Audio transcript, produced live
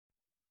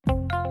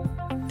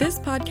This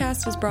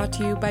podcast is brought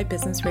to you by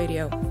Business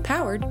Radio,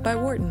 powered by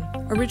Wharton,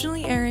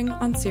 originally airing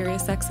on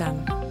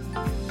SiriusXM.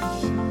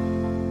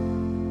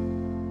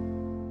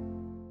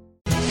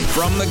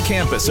 From the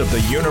campus of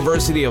the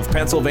University of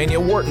Pennsylvania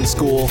Wharton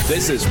School,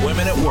 this is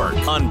Women at Work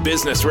on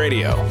Business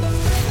Radio.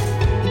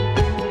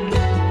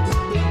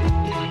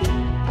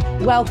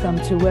 Welcome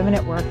to Women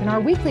at Work and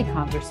our weekly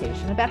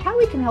conversation about how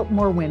we can help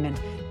more women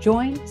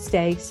join,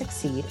 stay,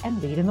 succeed,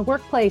 and lead in the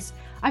workplace.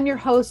 I'm your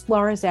host,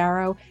 Laura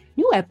Zarrow.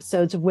 New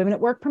episodes of Women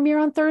at Work premiere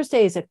on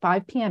Thursdays at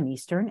 5 p.m.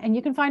 Eastern, and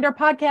you can find our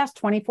podcast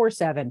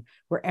 24/7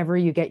 wherever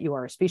you get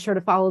yours. Be sure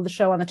to follow the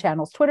show on the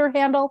channel's Twitter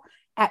handle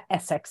at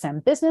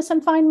SXM Business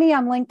and find me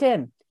on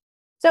LinkedIn.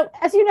 So,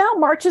 as you know,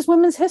 March is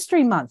Women's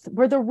History Month,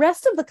 where the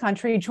rest of the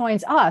country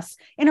joins us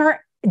in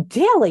our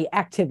daily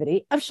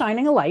activity of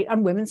shining a light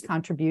on women's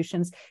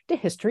contributions to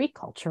history,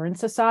 culture, and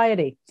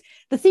society.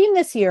 The theme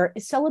this year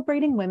is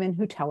celebrating women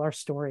who tell our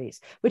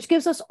stories, which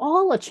gives us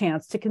all a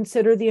chance to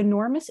consider the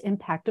enormous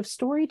impact of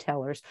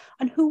storytellers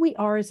on who we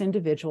are as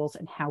individuals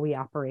and how we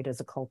operate as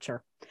a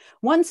culture.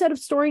 One set of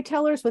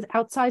storytellers with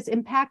outsized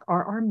impact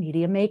are our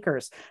media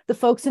makers, the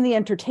folks in the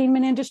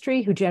entertainment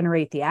industry who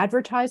generate the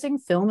advertising,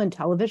 film, and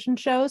television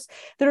shows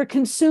that are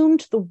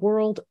consumed the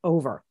world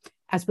over.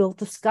 As we'll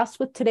discuss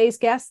with today's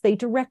guests, they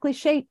directly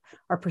shape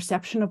our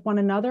perception of one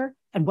another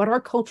and what our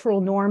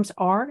cultural norms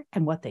are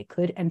and what they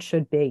could and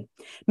should be.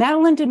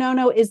 Madeline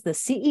DeNono is the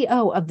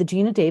CEO of the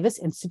Geena Davis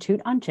Institute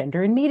on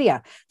Gender and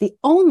Media, the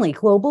only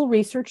global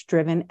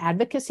research-driven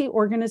advocacy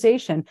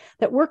organization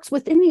that works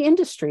within the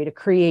industry to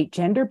create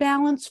gender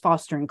balance,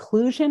 foster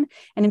inclusion,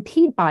 and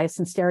impede bias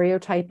and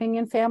stereotyping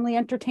in family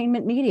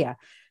entertainment media.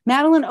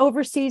 Madeline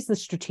oversees the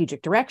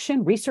strategic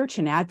direction, research,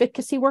 and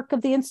advocacy work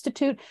of the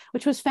Institute,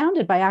 which was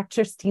founded by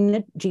actress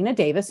Geena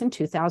Davis in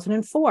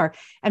 2004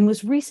 and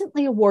was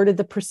recently awarded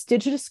the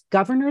prestigious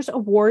Governor's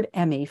Award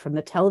Emmy from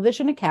the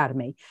Television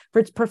Academy for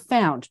its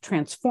profound,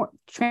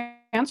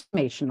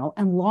 transformational,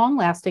 and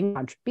long-lasting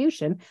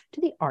contribution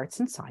to the arts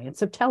and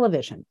science of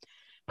television.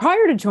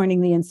 Prior to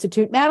joining the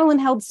Institute, Madeline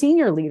held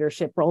senior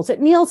leadership roles at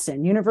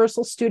Nielsen,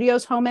 Universal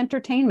Studios Home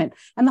Entertainment,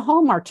 and the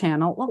Hallmark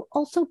Channel, while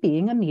also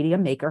being a media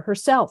maker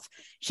herself.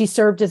 She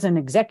served as an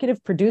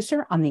executive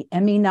producer on the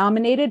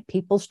Emmy-nominated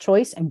People's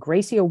Choice and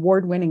Gracie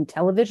Award-winning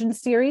television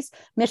series,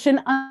 Mission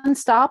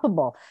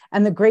Unstoppable,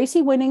 and the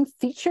Gracie-winning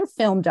feature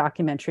film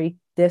documentary,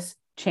 This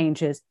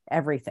Changes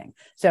Everything.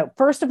 So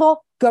first of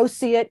all, go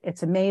see it.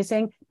 It's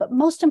amazing. But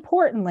most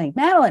importantly,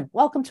 Madeline,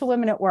 welcome to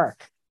Women at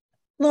Work.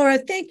 Laura,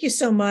 thank you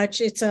so much.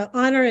 It's an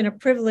honor and a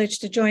privilege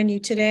to join you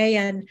today,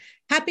 and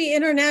happy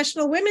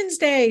International Women's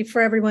Day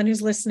for everyone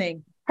who's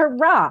listening.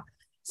 Hurrah.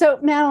 So,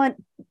 Madeline,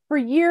 for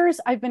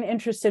years, I've been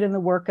interested in the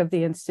work of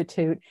the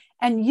Institute,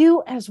 and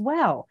you as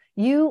well.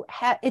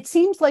 It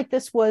seems like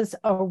this was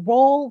a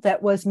role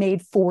that was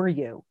made for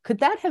you. Could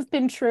that have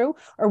been true,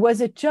 or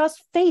was it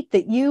just fate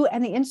that you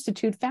and the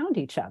Institute found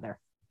each other?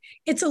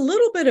 It's a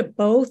little bit of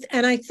both,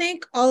 and I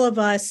think all of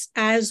us,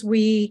 as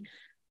we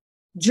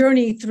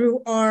journey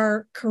through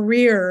our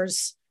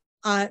careers,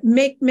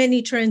 make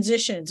many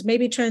transitions,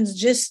 maybe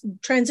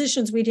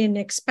transitions we didn't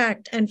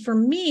expect. And for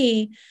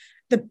me,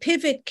 the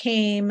pivot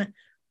came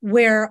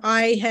where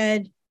I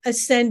had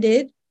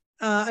ascended.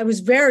 I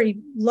was very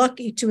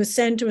lucky to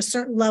ascend to a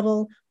certain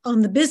level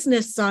on the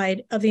business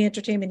side of the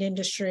entertainment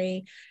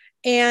industry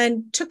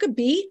and took a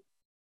beat.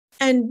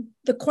 And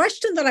the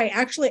question that I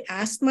actually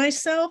asked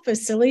myself,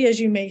 as silly as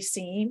you may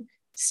seem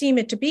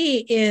it to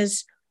be,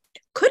 is,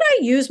 could I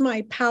use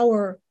my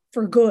power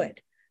for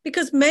good?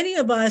 Because many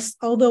of us,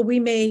 although we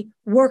may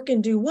work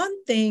and do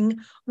one thing,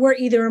 we're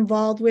either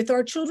involved with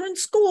our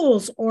children's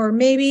schools or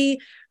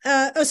maybe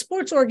a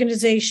sports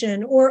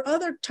organization or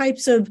other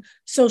types of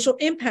social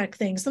impact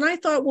things. And I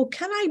thought, well,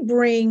 can I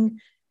bring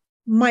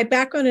my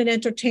background in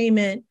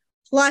entertainment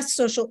plus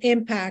social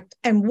impact,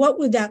 and what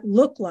would that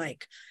look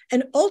like?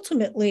 And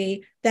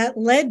ultimately, that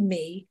led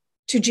me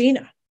to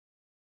Geena.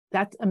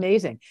 That's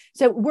amazing.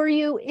 So were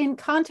you in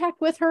contact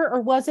with her,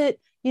 or was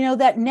it,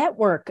 that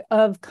network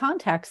of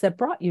contacts that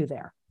brought you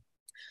there?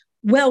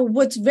 Well,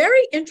 what's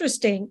very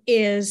interesting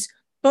is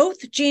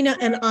both Geena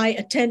and I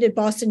attended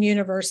Boston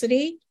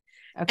University,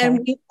 and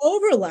we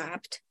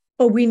overlapped,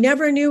 but we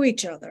never knew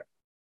each other.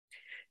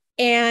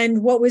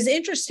 And what was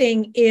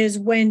interesting is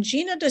when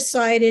Geena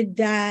decided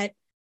that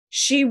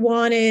she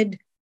wanted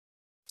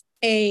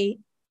a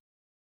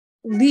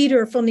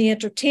leader from the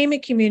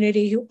entertainment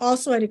community who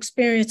also had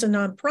experience in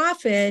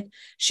nonprofit,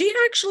 she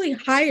actually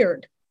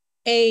hired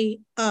a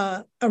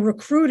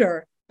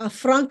recruiter,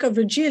 Franca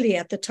Virgili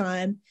at the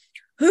time,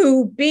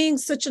 who, being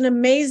such an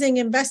amazing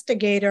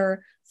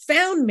investigator,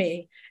 found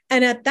me.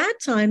 And at that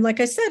time, like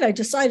I said, I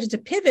decided to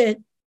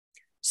pivot.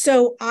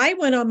 So I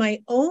went on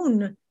my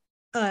own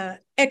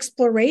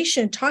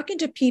exploration, talking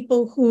to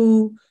people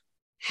who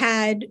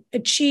had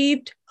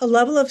achieved a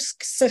level of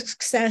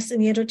success in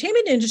the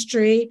entertainment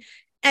industry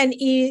and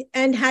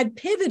had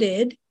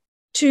pivoted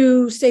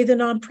to, say, the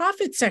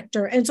nonprofit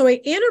sector. And so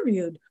I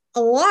interviewed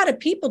a lot of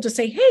people to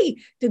say, hey,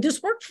 did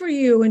this work for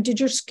you? And did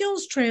your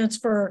skills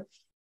transfer?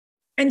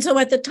 And so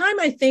at the time,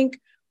 I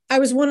think I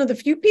was one of the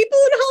few people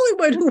in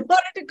Hollywood who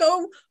wanted to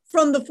go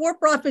from the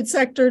for-profit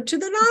sector to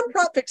the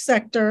nonprofit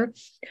sector.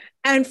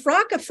 And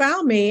Fraka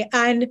found me.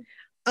 And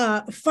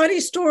funny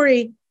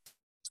story,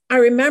 I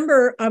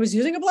remember I was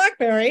using a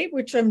BlackBerry,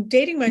 which I'm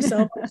dating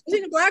myself. I was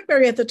using a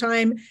BlackBerry at the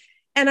time.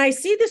 And I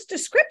see this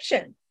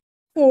description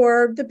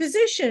for the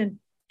position.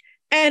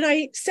 And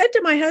I said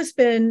to my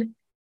husband,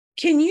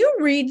 can you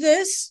read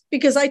this?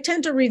 Because I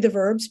tend to read the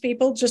verbs,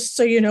 people, just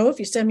so you know, if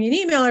you send me an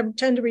email, I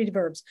tend to read the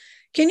verbs.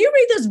 Can you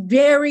read this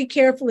very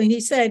carefully? And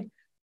he said,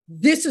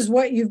 this is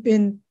what you've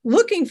been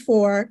looking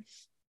for.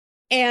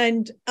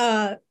 And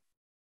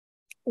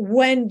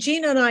when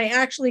Gina and I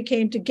actually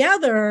came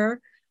together,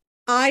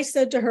 I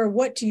said to her,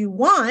 what do you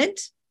want?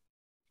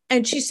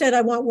 And she said,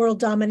 I want world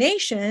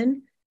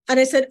domination. And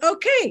I said,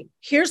 okay,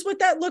 here's what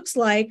that looks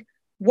like.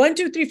 1,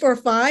 2, 3, 4,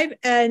 5.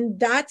 And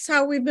that's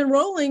how we've been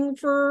rolling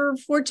for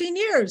 14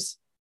 years.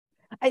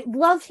 I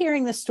love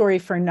hearing this story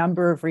for a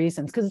number of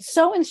reasons, because it's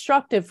so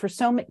instructive for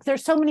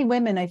there's so many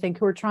women, I think,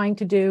 who are trying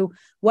to do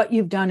what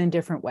you've done in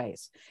different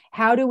ways.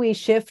 How do we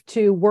shift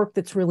to work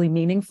that's really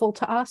meaningful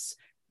to us,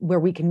 where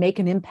we can make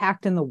an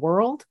impact in the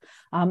world?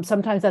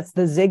 Sometimes that's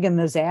the zig and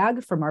the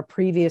zag from our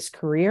previous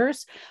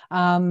careers.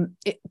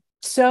 It's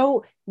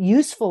so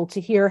useful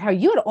to hear how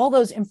you had all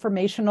those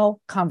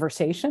informational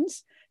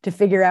conversations to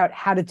figure out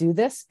how to do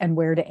this and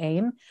where to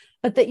aim,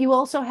 but that you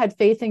also had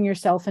faith in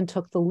yourself and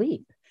took the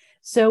leap.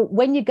 So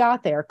when you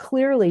got there,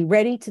 clearly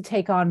ready to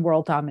take on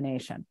world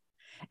domination,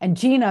 and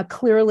Gina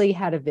clearly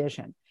had a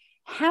vision.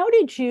 How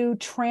did you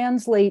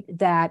translate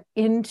that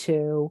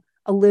into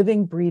a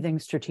living, breathing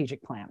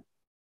strategic plan?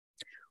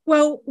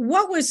 Well,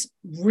 what was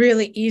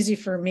really easy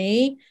for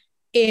me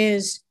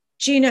is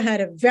Gina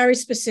had a very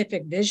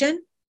specific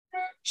vision.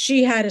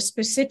 She had a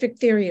specific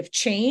theory of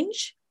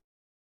change.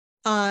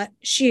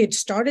 She had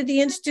started the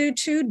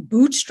Institute,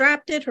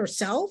 bootstrapped it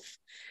herself.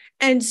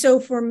 And so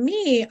for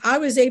me, I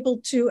was able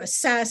to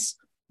assess,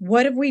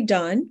 what have we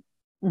done?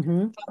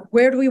 Mm-hmm.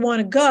 Where do we want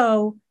to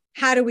go?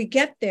 How do we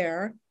get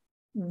there?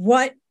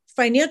 What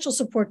financial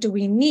support do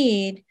we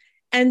need?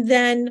 And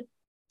then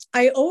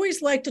I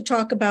always like to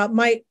talk about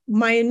my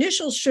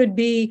initials should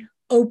be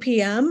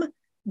OPM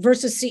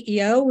versus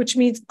CEO, which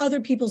means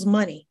other people's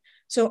money.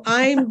 So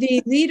I'm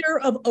the leader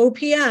of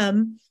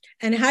OPM.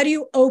 And how do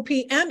you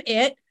OPM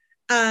it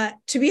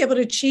to be able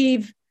to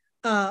achieve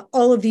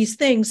all of these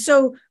things?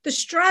 So the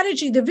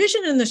strategy, the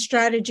vision and the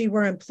strategy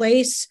were in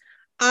place.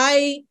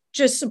 I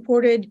just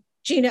supported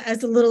Gina as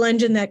the little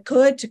engine that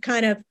could, to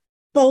kind of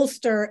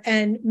bolster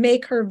and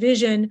make her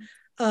vision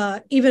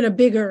even a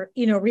bigger,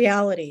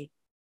 reality.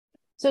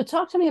 So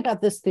talk to me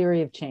about this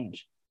theory of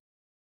change.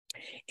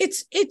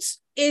 It's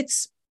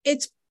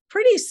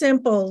pretty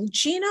simple.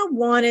 Gina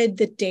wanted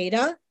the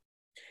data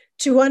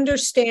to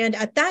understand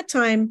at that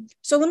time.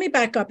 So let me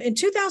back up. In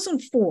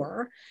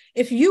 2004,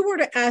 if you were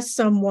to ask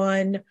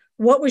someone,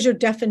 what was your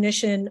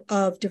definition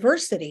of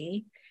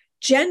diversity?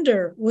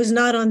 Gender was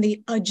not on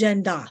the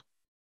agenda.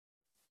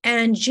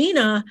 And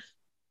Gina,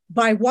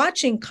 by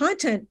watching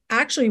content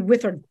actually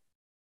with her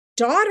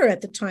daughter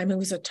at the time, who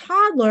was a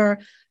toddler,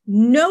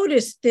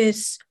 noticed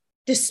this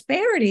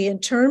disparity in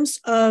terms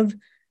of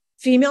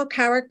female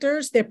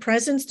characters, their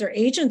presence, their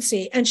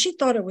agency. And she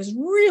thought it was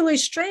really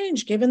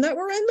strange, given that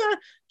we're in the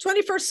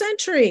 21st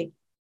century.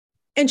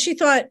 And she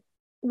thought,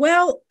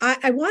 well,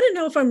 I want to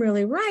know if I'm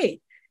really right.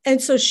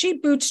 And so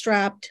she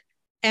bootstrapped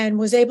and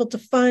was able to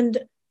fund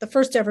the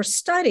first ever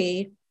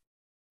study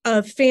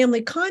of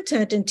family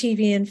content in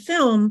TV and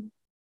film,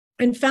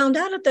 and found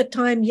out at that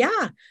time,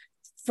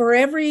 for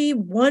every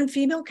one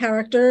female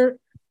character,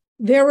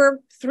 there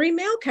were 3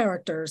 male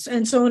characters,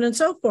 and so on and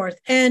so forth.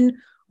 And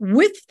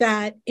with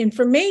that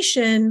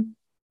information,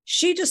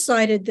 she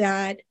decided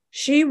that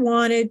she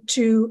wanted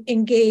to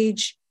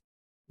engage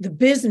the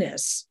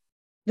business,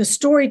 the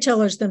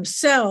storytellers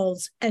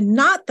themselves, and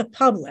not the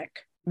public,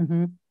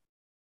 mm-hmm.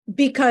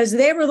 because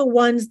they were the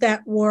ones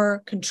that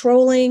were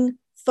controlling,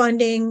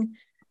 funding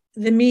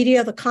the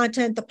media, the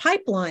content, the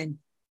pipeline.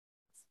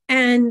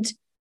 And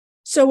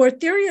so our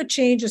theory of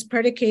change is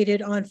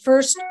predicated on,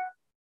 first,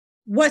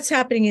 what's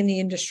happening in the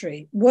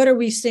industry? What are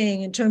we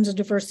seeing in terms of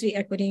diversity,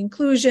 equity,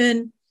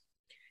 inclusion?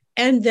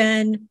 And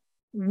then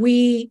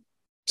we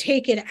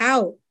take it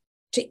out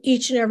to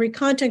each and every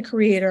content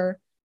creator.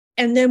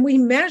 And then we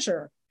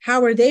measure,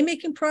 how are they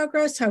making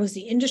progress? How is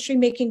the industry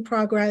making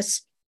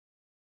progress?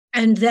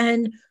 And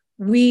then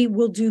we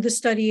will do the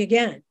study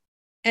again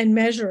and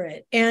measure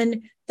it.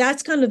 And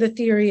that's kind of the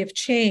theory of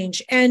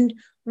change. And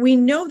we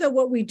know that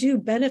what we do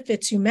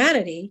benefits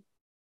humanity,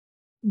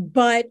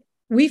 but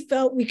we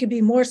felt we could be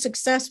more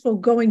successful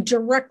going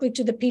directly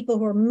to the people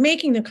who are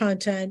making the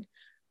content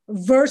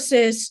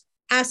versus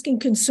asking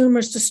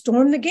consumers to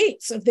storm the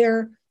gates of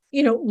their,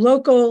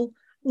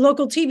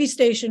 local TV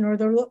station or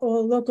their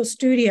local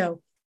studio.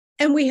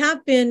 And we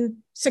have been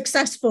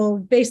successful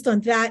based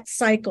on that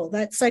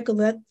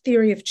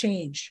theory of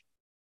change.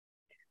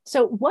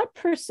 So what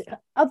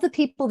of the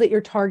people that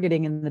you're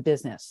targeting in the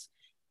business,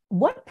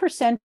 what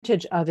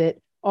percentage of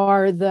it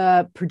are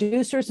the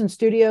producers and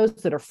studios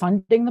that are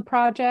funding the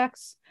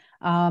projects?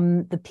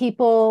 the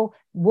people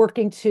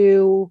working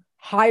to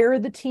hire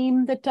the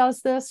team that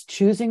does this,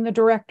 choosing the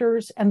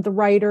directors and the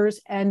writers,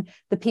 and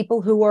the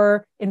people who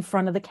are in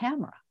front of the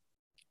camera?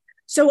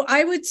 So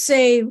I would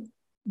say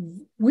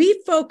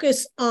we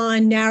focus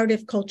on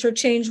narrative culture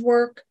change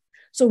work.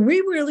 So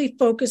we really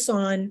focus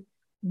on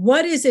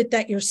what is it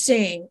that you're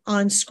seeing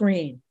on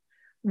screen.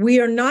 We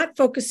are not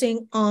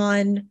focusing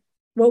on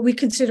what we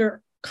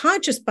consider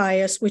conscious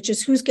bias, which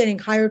is who's getting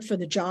hired for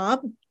the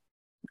job.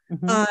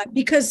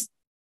 Because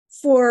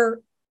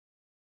for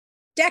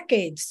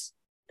decades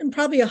and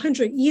probably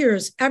 100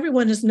 years,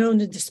 everyone has known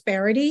the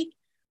disparity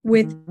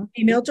with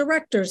female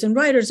directors and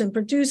writers and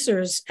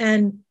producers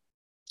and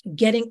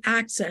getting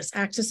access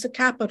to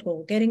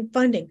capital, getting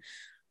funding.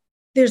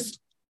 There's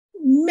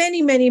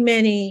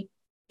many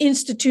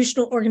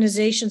institutional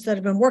organizations that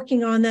have been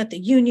working on that, the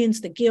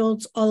unions, the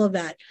guilds, all of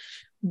that.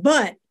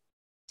 But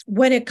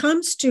when it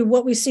comes to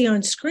what we see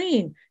on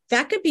screen,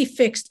 that could be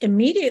fixed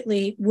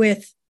immediately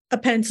with a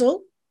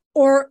pencil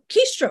or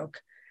keystroke.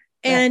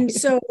 And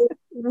so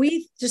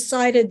we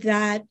decided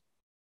that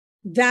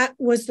that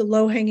was the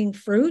low-hanging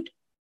fruit,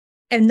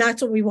 and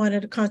that's what we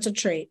wanted to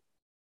concentrate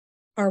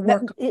our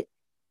work on.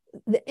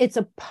 It's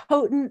a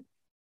potent,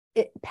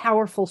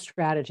 powerful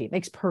strategy. It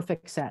makes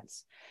perfect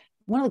sense.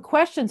 One of the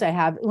questions I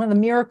have, one of the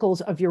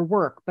miracles of your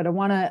work, but I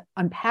want to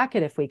unpack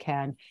it if we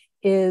can,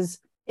 is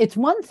it's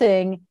one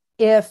thing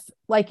if,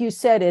 like you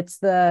said, it's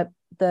the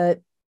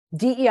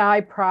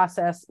DEI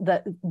process,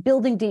 the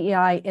building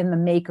DEI in the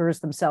makers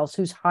themselves,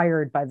 who's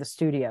hired by the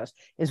studios,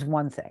 is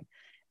one thing.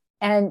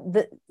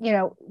 And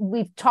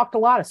we've talked a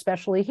lot,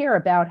 especially here,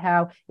 about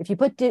how if you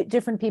put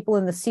different people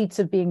in the seats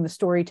of being the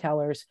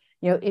storytellers,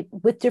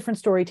 with different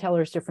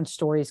storytellers, different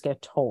stories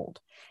get told.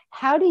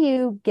 How do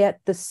you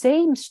get the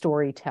same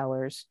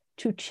storytellers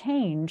to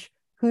change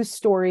whose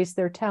stories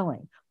they're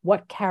telling,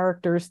 what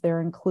characters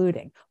they're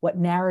including, what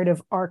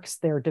narrative arcs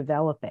they're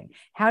developing?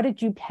 How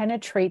did you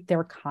penetrate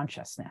their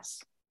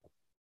consciousness?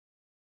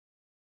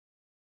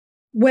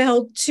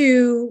 Well,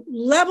 to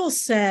level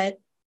set,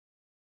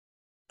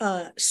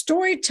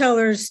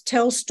 storytellers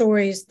tell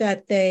stories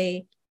that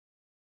they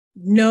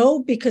know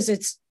because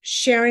it's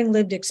sharing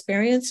lived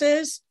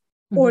experiences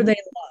or they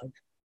love.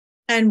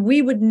 And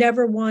we would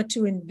never want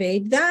to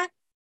invade that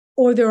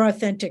or their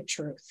authentic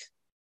truth.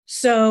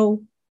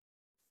 So,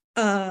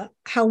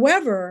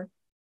 however,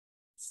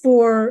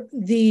 for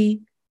the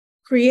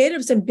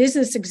creatives and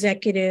business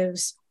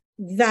executives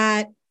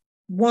that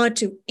want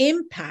to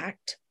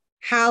impact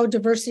how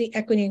diversity,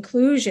 equity,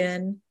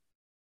 inclusion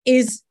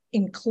is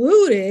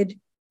included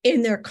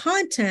in their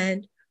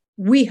content,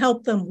 we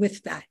help them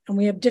with that. And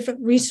we have different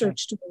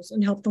research tools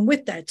and help them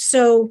with that.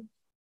 So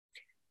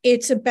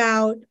it's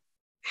about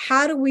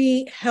how do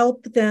we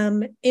help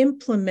them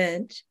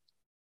implement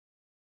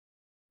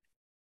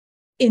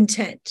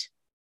intent,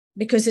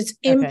 because it's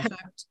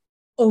impact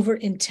over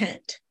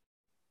intent.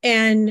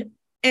 And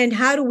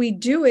how do we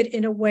do it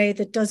in a way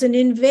that doesn't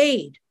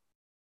invade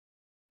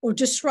or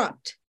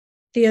disrupt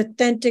the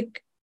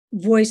authentic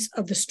voice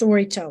of the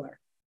storyteller?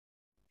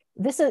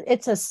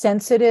 It's a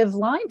sensitive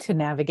line to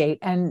navigate,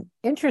 and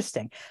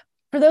interesting.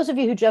 For those of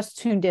you who just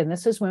tuned in,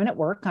 this is Women at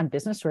Work on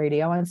Business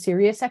Radio on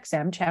Sirius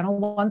XM channel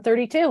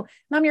 132. And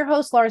I'm your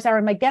host, Laura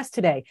Zarrow. My guest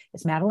today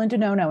is Madeline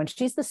Denono, and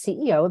she's the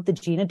CEO of the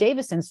Geena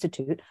Davis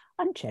Institute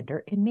on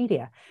Gender in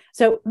Media.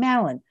 So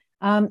Madeline,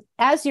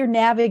 as you're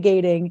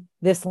navigating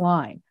this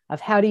line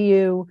of how do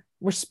you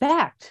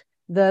respect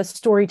the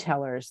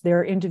storytellers,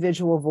 their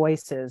individual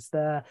voices,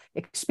 the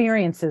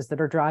experiences that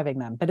are driving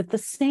them, but at the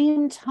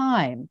same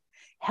time,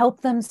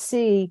 help them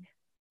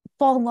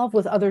fall in love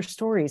with other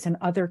stories and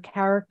other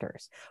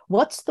characters.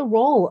 What's the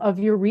role of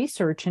your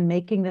research in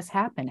making this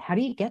happen? How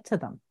do you get to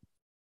them?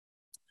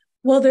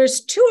 Well,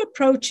 there's two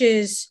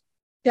approaches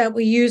that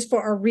we use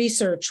for our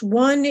research.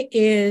 One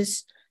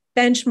is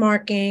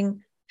benchmarking.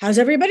 How's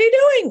everybody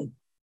doing?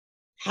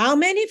 How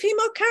many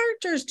female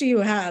characters do you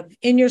have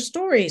in your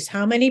stories?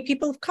 How many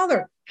people of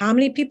color? How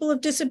many people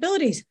with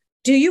disabilities?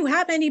 Do you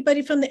have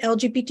anybody from the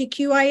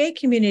LGBTQIA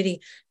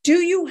community? Do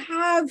you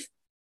have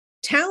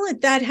talent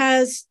that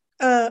has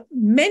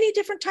many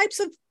different types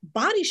of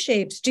body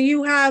shapes? Do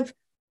you have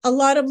a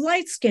lot of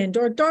light-skinned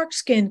or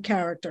dark-skinned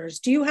characters?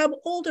 Do you have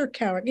older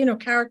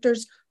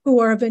characters who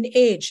are of an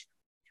age?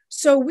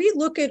 So we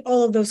look at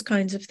all of those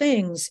kinds of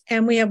things.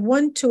 And we have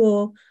one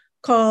tool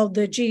called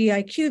the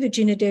GDIQ, the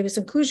Geena Davis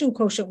Inclusion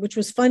Quotient, which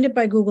was funded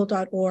by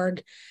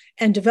Google.org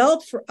and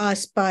developed for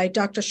us by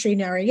Dr. Sri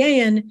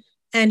Narayan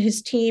and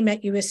his team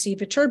at USC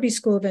Viterbi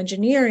School of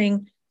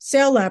Engineering,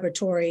 SAIL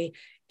Laboratory,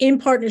 in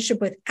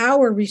partnership with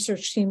our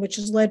research team, which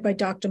is led by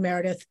Dr.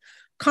 Meredith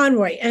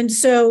Conroy. And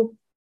so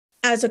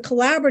as a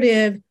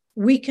collaborative,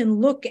 we can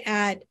look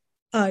at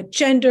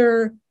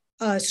gender,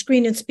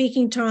 screen and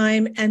speaking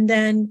time, and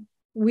then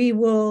we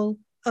will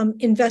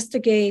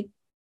investigate,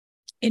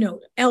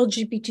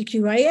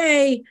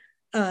 LGBTQIA,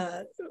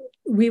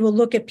 we will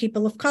look at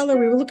people of color,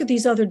 we will look at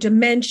these other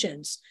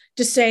dimensions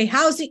to say,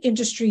 how's the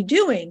industry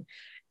doing?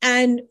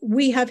 And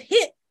we have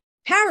hit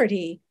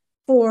parity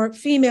for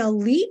female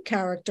lead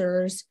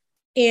characters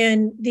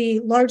in the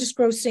largest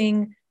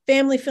grossing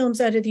family films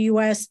out of the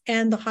US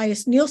and the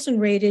highest Nielsen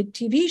rated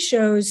TV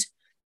shows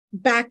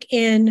back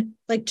in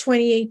like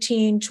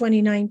 2018,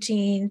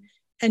 2019,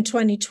 and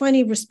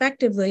 2020,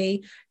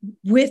 respectively.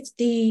 With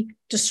the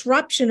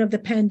disruption of the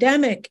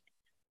pandemic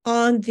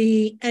on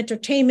the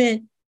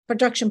entertainment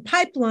production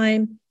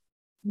pipeline,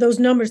 those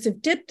numbers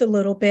have dipped a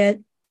little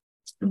bit,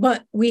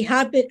 but we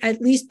have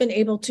at least been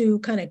able to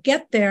kind of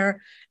get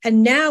there.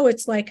 And now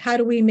it's like, how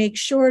do we make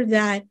sure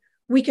that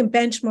we can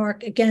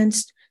benchmark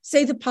against,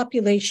 say, the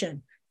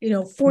population?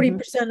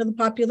 40% of the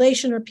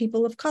population are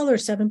people of color,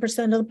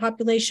 7% of the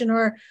population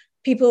are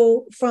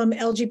people from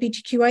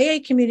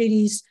LGBTQIA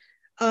communities,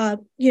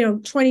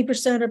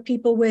 20% are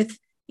people with,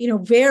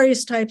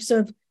 various types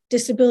of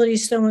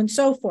disabilities, so on and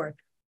so forth.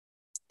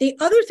 The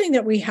other thing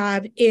that we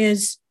have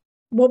is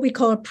what we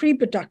call a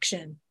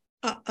pre-production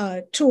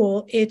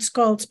tool. It's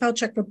called Spell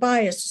Check for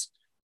Bias,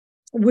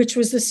 which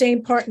was the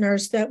same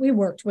partners that we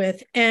worked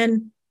with.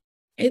 And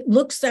it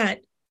looks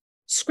at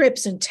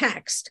scripts and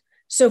text.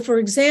 So, for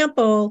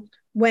example,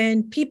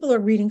 when people are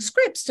reading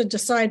scripts to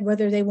decide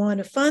whether they want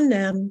to fund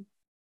them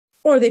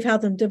or they've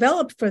had them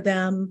developed for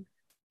them,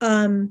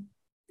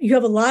 you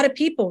have a lot of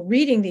people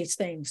reading these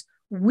things.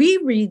 We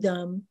read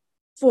them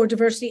for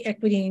diversity,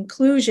 equity, and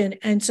inclusion.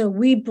 And so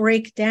we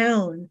break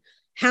down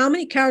how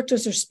many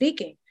characters are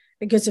speaking,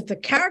 because if the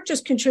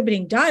character's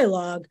contributing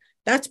dialogue,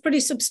 that's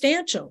pretty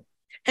substantial.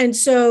 And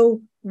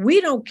so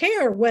we don't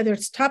care whether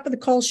it's top of the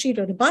call sheet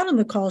or the bottom of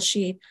the call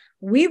sheet.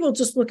 We will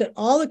just look at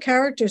all the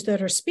characters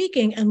that are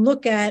speaking and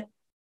look at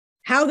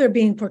how they're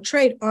being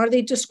portrayed. Are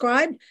they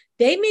described?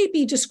 They may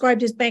be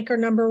described as banker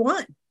number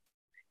one.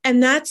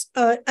 And that's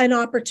an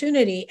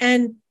opportunity.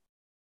 And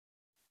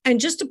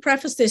just to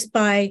preface this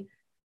by,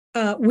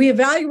 we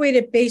evaluate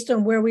it based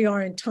on where we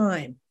are in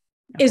time.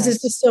 Okay. Is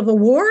this the Civil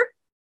War?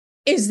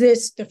 Is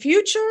this the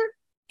future?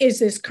 Is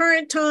this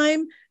current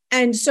time?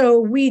 And so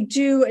we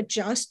do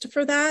adjust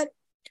for that.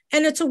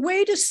 And it's a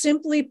way to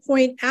simply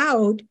point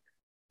out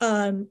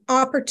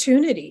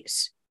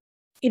opportunities,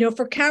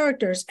 for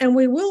characters. And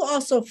we will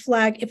also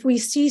flag if we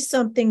see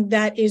something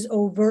that is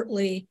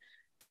overtly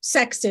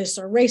sexist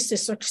or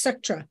racist,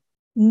 etc.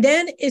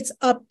 Then it's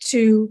up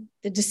to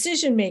the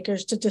decision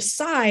makers to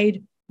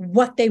decide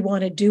what they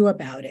want to do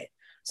about it.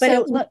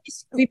 But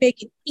we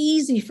make it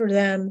easy for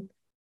them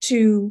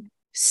to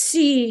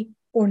see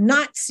or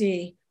not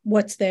see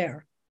what's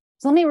there.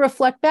 So let me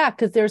reflect back,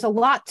 because there's a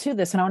lot to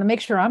this, and I want to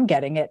make sure I'm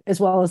getting it as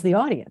well as the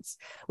audience,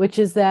 which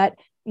is that,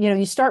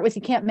 you start with,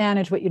 you can't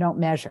manage what you don't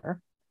measure.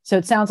 So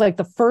it sounds like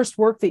the first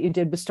work that you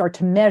did was start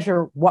to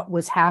measure what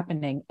was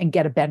happening and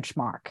get a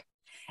benchmark.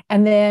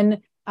 And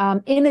then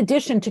in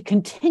addition to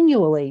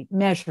continually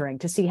measuring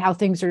to see how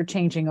things are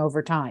changing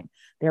over time,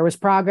 there was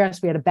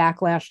progress. We had a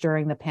backlash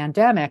during the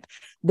pandemic.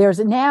 There's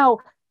now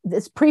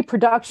this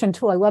pre-production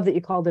tool. I love that you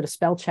called it a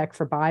spell check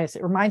for bias.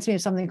 It reminds me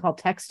of something called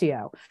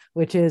Textio,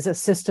 which is a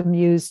system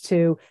used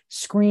to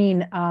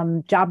screen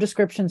job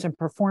descriptions and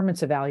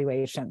performance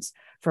evaluations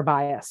for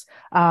bias.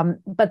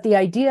 But the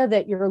idea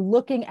that you're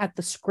looking at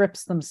the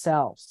scripts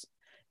themselves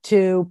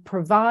to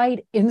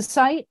provide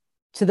insight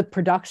to the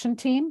production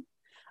team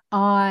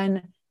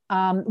on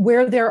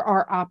where there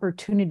are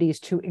opportunities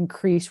to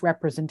increase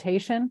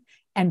representation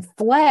and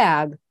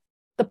flag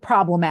the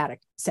problematic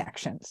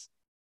sections.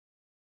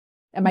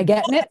 Am I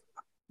getting it?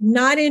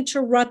 Not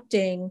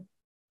interrupting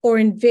or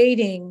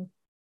invading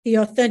the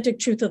authentic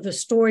truth of the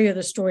story or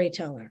the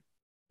storyteller.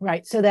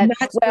 Right. So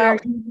that's where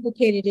you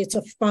indicated it's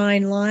a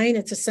fine line.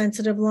 It's a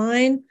sensitive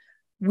line.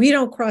 We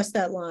don't cross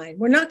that line.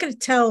 We're not going to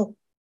tell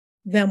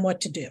them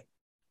what to do.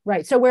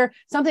 Right. So where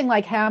something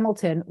like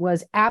Hamilton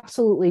was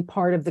absolutely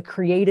part of the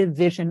creative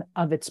vision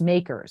of its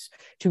makers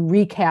to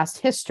recast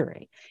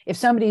history. If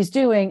somebody's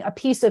doing a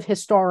piece of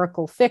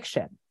historical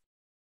fiction,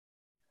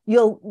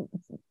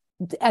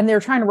 and they're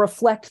trying to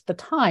reflect the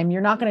time,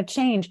 you're not going to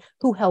change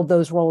who held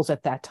those roles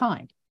at that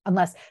time,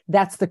 unless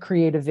that's the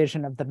creative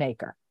vision of the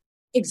maker.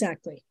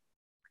 Exactly.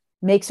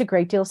 Makes a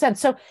great deal of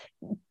sense. So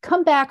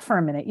come back for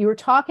a minute. You were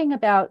talking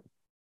about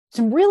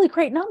some really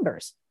great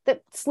numbers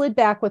that slid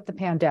back with the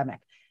pandemic.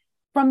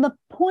 From the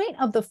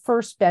point of the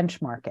first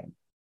benchmarking,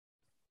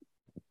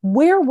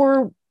 where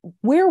were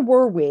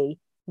we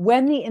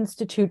when the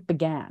Institute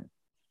began?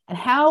 And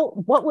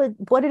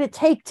what did it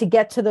take to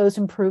get to those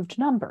improved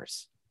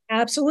numbers?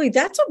 Absolutely.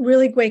 That's a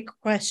really great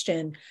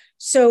question.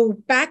 So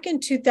back in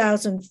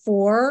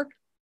 2004,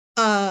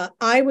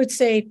 I would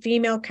say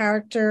female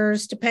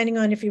characters, depending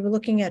on if you were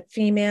looking at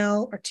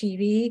female or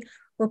TV,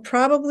 were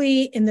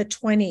probably in the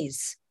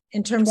 20s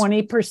in terms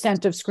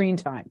 20% of screen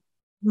time.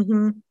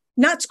 Mm-hmm.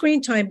 Not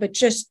screen time, but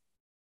just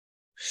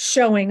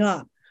showing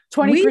up.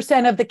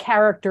 20% of the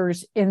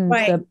characters in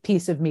the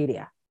piece of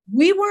media.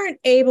 We weren't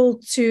able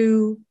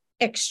to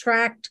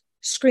extract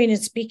screen and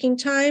speaking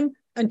time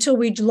until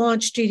we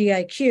launched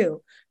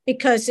GDIQ,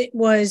 because it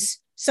was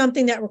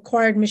something that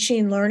required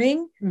machine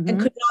learning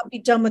and could not be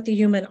done with the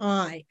human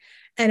eye.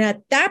 And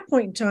at that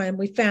point in time,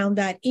 we found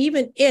that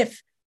even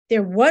if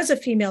there was a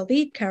female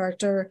lead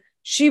character,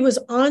 she was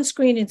on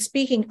screen and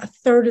speaking a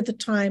third of the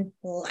time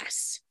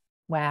less.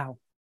 Wow.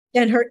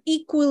 than her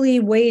equally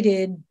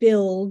weighted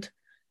billed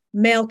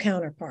male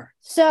counterpart.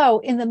 So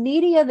in the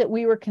media that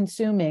we were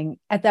consuming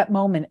at that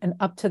moment and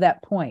up to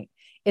that point,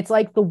 it's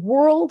like the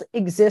world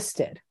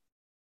existed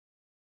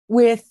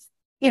with,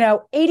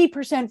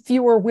 80%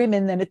 fewer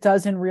women than it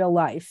does in real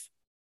life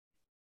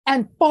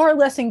and far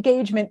less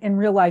engagement in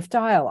real life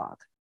dialogue.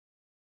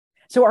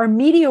 So our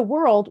media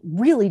world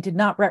really did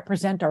not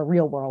represent our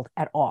real world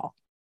at all.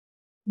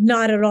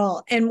 Not at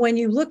all. And when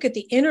you look at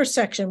the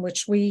intersection,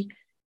 which we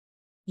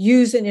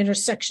use an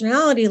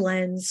intersectionality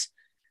lens,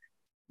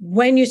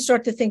 when you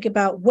start to think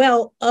about,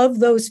 well, of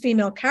those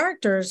female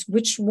characters,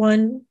 which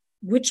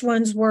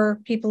ones were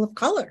people of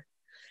color,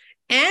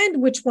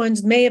 and which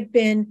ones may have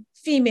been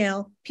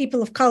female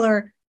people of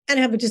color and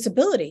have a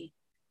disability,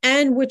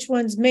 and which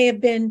ones may have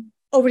been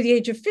over the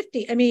age of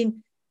 50. I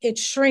mean, it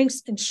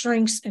shrinks and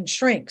shrinks and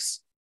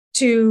shrinks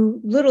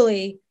to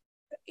literally,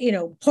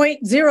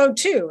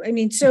 0.02. I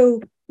mean,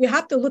 so you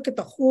have to look at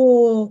the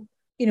whole,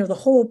 the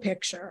whole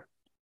picture.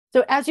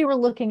 So as you were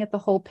looking at the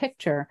whole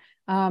picture,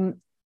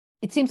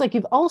 it seems like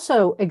you've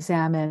also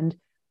examined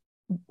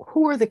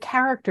who are the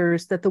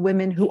characters that the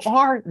women who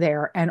are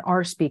there and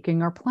are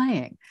speaking are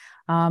playing,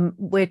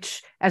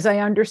 which, as I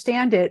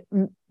understand it,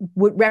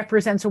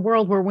 represents a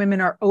world where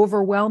women are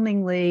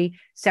overwhelmingly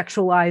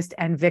sexualized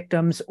and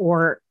victims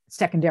or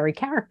secondary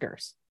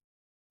characters.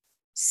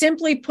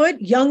 Simply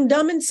put, young,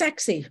 dumb, and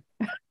sexy.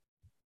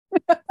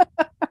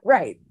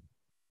 Right.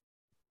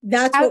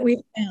 That's what we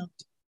found.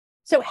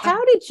 So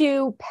how did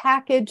you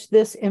package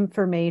this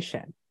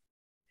information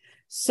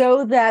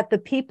so that the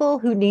people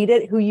who need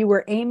it, who you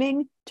were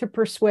aiming to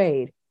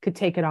persuade, could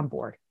take it on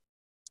board?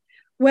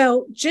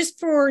 Well, just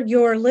for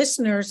your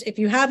listeners, if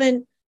you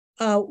haven't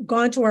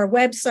gone to our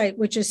website,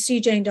 which is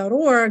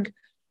cjane.org,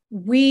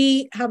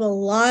 we have a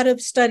lot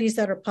of studies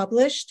that are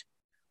published.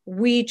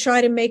 We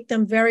try to make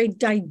them very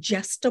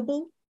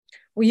digestible.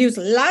 We use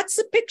lots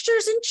of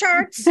pictures and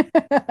charts.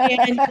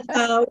 And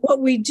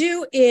what we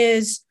do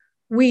is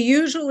we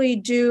usually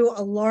do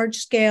a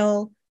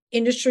large-scale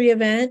industry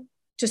event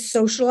to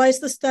socialize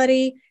the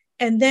study.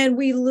 And then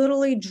we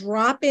literally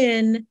drop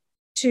in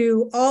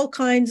to all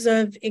kinds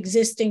of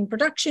existing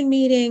production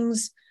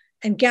meetings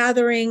and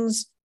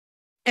gatherings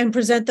and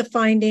present the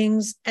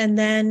findings. And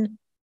then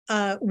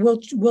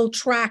we'll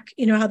track,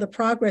 how the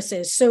progress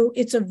is. So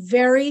it's a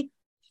very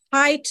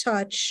high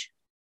touch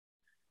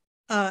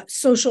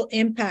social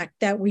impact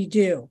that we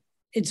do.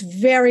 It's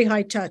very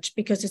high touch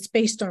because it's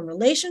based on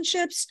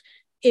relationships.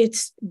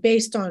 It's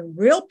based on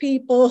real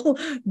people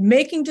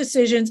making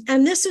decisions.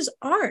 And this is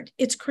art.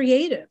 It's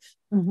creative.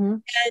 Mm-hmm.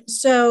 And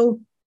so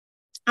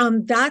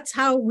that's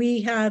how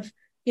we have,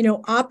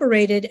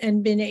 operated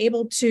and been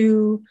able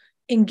to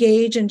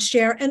engage and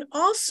share. And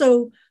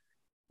also,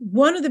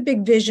 one of the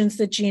big visions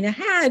that Gina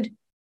had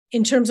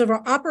in terms of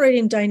our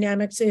operating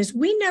dynamics is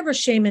we never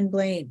shame and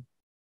blame.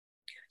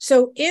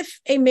 So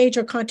if a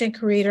major content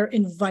creator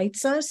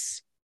invites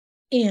us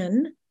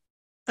in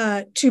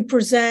to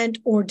present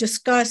or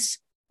discuss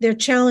their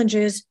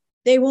challenges,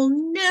 they will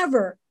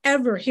never,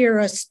 ever hear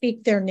us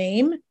speak their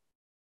name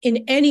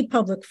in any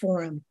public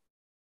forum.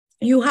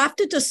 You have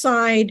to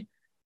decide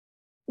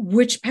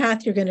which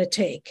path you're going to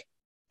take.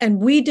 And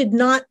we did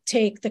not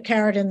take the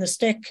carrot and the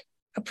stick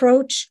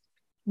approach.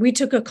 We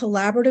took a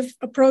collaborative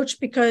approach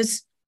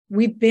because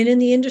we've been in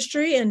the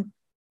industry and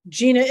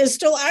Gina is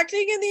still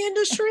acting in the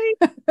industry.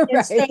 Right.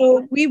 And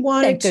so we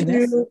wanted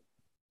to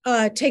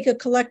take a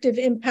collective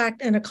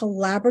impact and a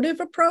collaborative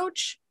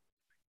approach.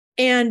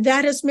 And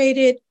that has made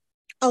it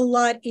a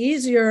lot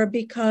easier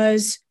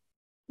because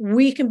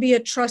we can be a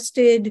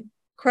trusted,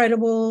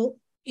 credible,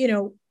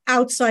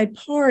 outside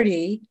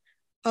party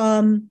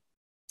and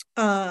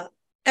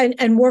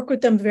work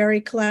with them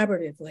very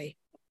collaboratively.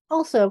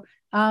 Also,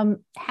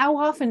 how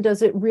often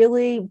does it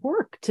really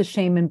work to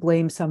shame and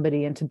blame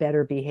somebody into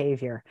better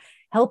behavior?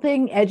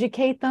 Helping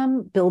educate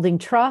them, building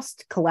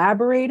trust,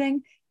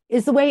 collaborating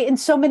is the way in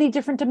so many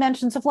different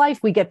dimensions of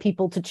life we get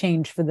people to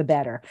change for the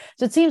better.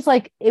 So it seems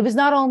like it was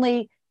not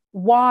only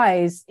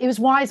wise, it was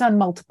wise on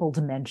multiple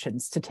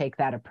dimensions to take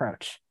that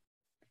approach.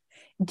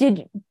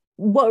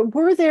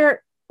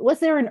 Was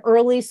there an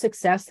early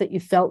success that you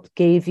felt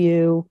gave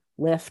you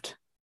lift?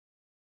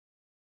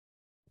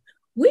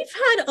 We've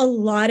had a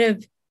lot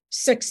of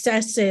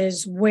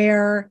successes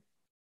where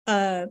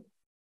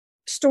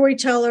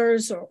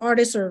storytellers or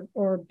artists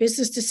or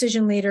business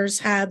decision leaders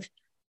have,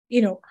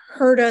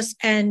 heard us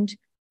and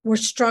were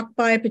struck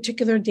by a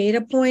particular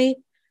data point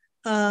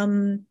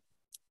and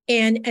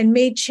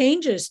made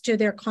changes to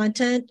their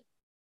content,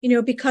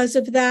 because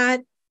of that.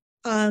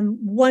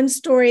 One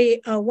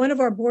story, one of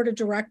our board of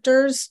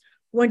directors,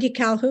 Wendy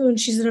Calhoun,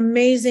 she's an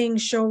amazing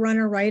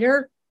showrunner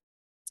writer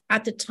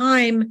at the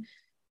time.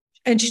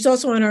 And she's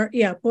also on our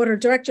board of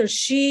directors.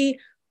 She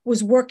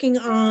was working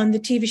on the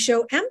TV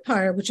show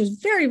Empire, which was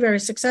very, very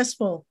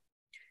successful.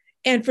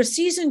 And for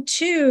season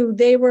 2,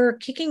 they were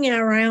kicking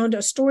around a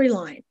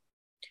storyline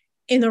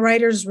in the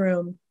writer's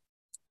room.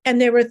 And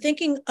they were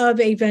thinking of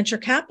a venture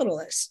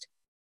capitalist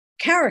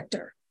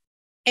character.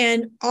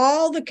 And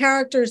all the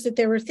characters that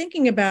they were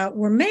thinking about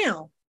were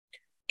male.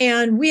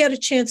 And we had a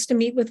chance to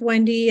meet with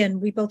Wendy,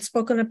 and we both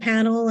spoke on a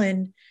panel,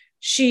 and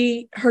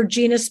she heard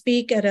Gina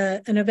speak at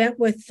an event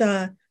with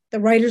the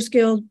Writers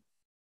Guild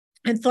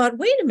and thought,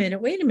 wait a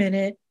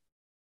minute.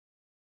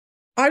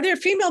 Are there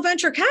female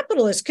venture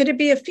capitalists? Could it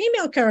be a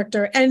female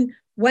character? And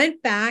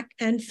went back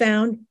and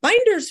found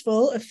binders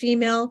full of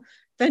female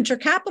venture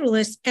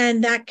capitalists.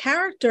 And that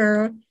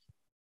character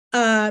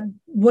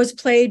was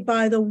played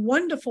by the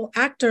wonderful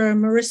actor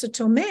Marissa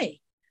Tomei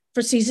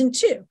for season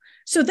 2.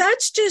 So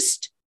that's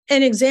just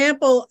an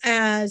example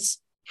as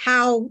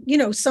how,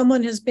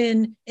 someone has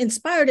been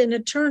inspired, and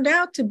it turned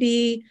out to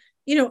be,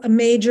 a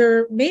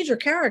major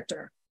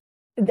character.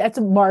 That's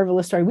a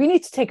marvelous story. We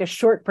need to take a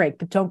short break,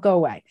 but don't go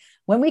away.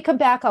 When we come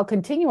back, I'll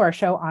continue our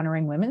show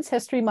honoring Women's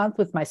History Month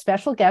with my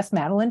special guest,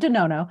 Madeline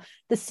Denono,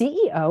 the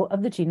CEO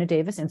of the Gina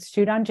Davis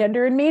Institute on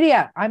Gender and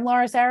Media. I'm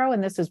Laura Zarrow,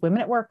 and this is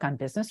Women at Work on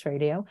Business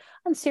Radio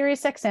on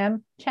Sirius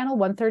XM, channel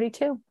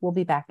 132. We'll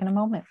be back in a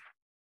moment.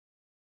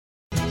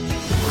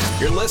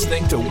 You're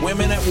listening to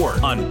Women at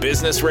Work on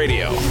Business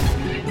Radio.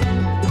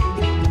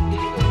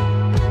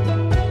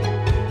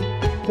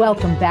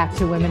 Welcome back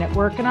to Women at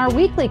Work and our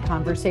weekly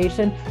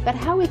conversation about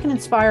how we can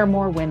inspire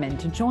more women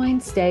to join,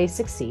 stay,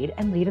 succeed,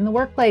 and lead in the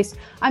workplace.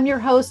 I'm your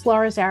host,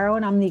 Laura Zarrow,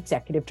 and I'm the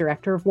Executive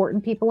Director of Wharton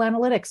People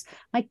Analytics.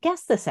 My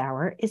guest this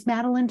hour is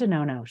Madeline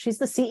Denono. She's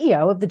the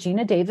CEO of the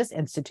Gina Davis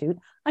Institute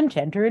on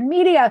Gender and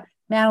Media.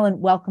 Madeline,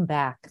 welcome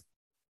back.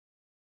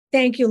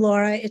 Thank you,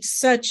 Laura. It's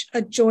such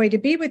a joy to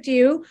be with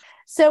you.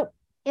 So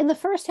in the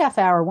first half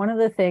hour, one of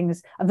the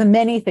things, of the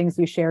many things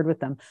you shared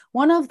with them,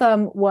 one of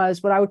them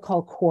was what I would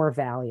call core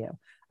value.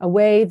 A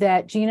way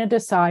that Gina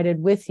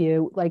decided with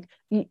you, like,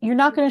 you're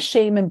not going to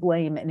shame and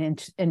blame an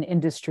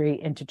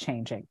industry into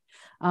changing.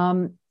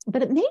 But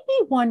it made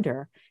me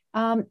wonder,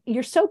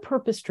 you're so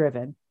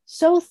purpose-driven,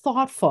 so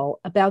thoughtful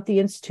about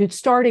the Institute,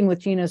 starting with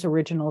Gina's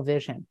original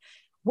vision.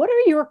 What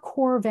are your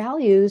core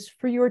values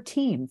for your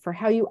team, for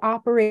how you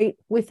operate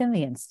within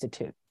the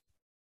Institute?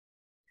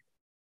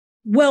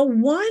 Well,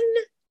 one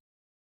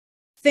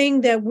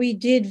thing that we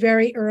did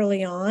very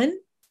early on,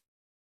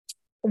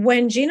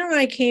 when Gina and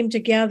I came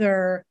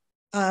together,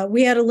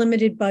 we had a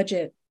limited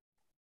budget.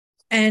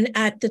 And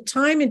at the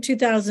time in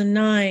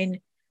 2009,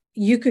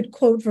 you could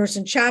quote verse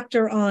and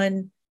chapter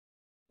on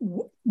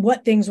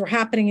what things were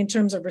happening in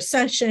terms of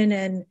recession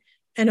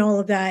and all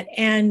of that.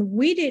 And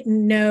we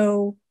didn't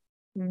know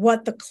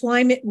what the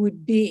climate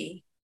would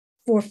be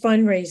for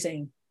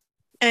fundraising.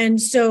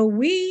 And so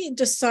we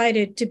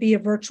decided to be a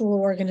virtual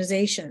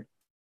organization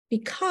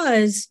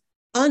because,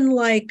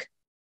 unlike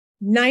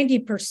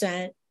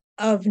 90%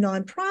 of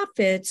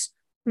nonprofits,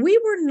 we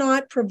were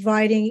not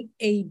providing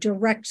a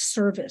direct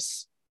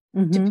service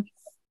to people.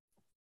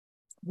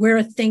 We're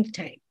a think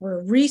tank. We're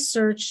a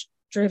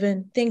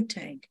research-driven think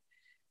tank.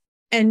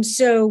 And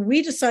so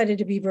we decided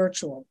to be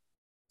virtual.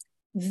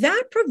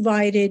 That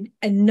provided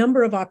a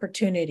number of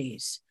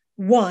opportunities.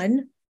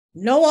 One,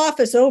 no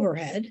office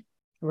overhead.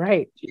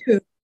 Right.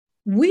 Two,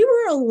 we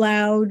were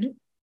allowed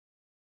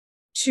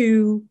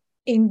to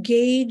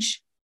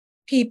engage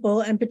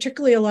people, and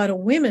particularly a lot of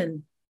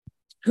women,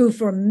 who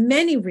for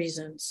many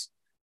reasons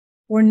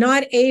were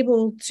not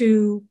able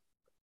to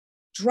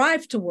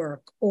drive to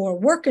work or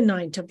work a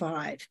 9 to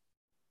 5.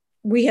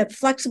 We had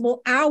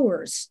flexible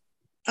hours,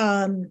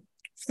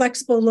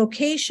 flexible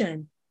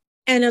location.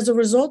 And as a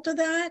result of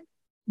that,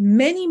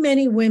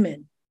 many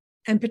women,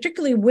 and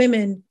particularly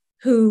women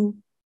who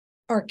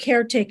are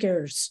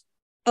caretakers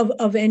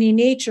of any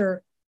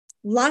nature,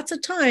 lots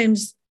of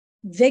times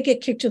they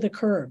get kicked to the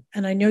curb.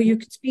 And I know you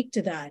could speak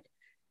to that.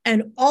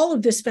 And all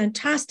of this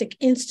fantastic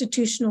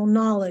institutional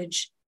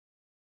knowledge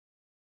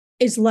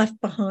is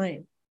left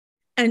behind.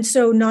 And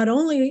so not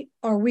only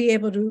are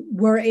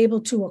we're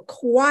able to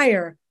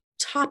acquire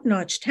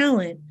top-notch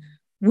talent,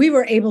 we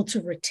were able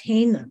to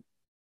retain them.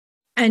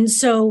 And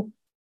so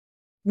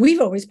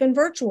we've always been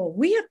virtual.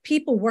 We have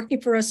people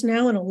working for us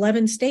now in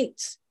 11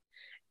 states.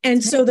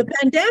 And so the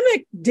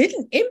pandemic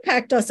didn't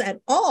impact us at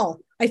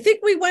all. I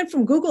think we went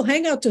from Google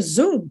Hangout to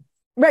Zoom.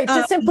 Right,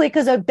 just simply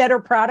because a better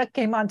product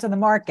came onto the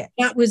market.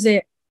 That was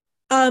it.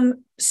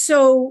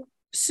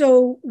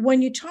 So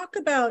when you talk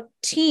about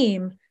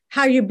team,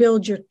 how you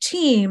build your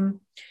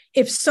team,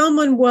 if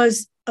someone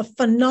was a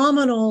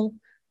phenomenal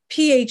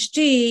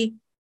PhD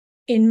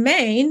in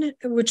Maine,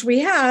 which we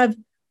have,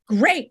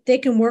 great, they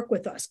can work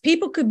with us.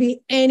 People could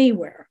be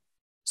anywhere.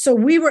 So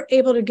we were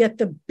able to get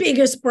the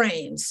biggest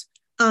brains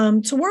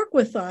to work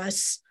with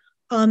us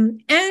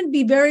and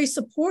be very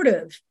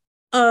supportive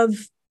of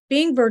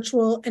being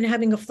virtual and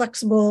having a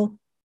flexible,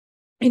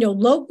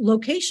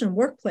 location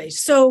workplace.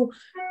 So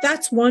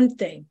that's one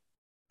thing.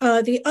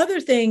 The other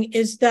thing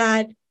is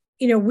that,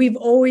 we've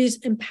always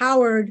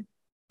empowered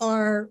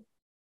our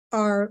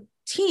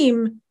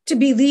team to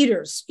be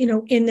leaders,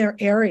 in their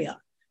area.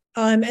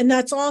 And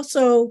that's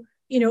also,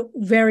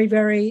 very,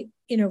 very,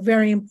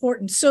 very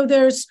important. So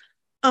there's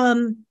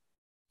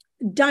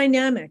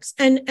dynamics.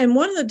 And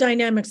one of the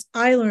dynamics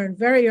I learned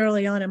very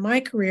early on in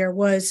my career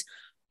was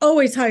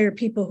always hire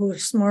people who are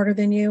smarter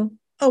than you.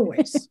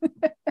 always.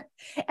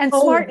 And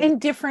smart in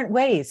different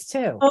ways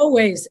too.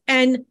 Always.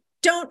 And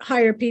don't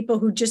hire people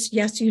who just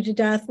yes you to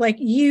death. Like,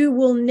 you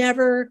will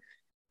never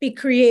be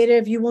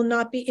creative. You will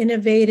not be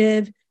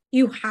innovative.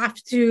 You have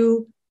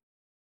to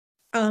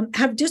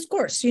have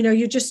discourse.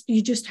 You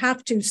just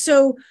have to.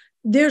 So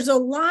there's a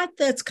lot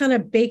that's kind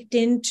of baked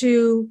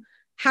into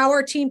how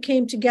our team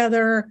came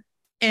together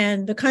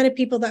and the kind of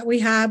people that we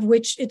have,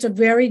 which it's a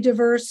very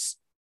diverse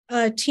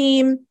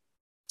team.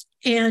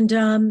 And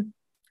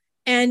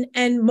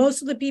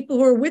most of the people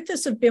who are with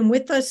us have been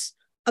with us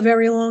a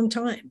very long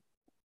time.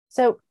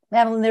 So,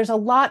 Madeline, there's a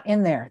lot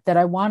in there that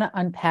I want to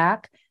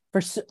unpack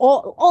for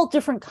all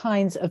different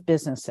kinds of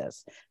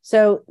businesses.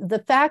 So the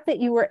fact that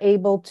you were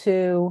able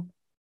to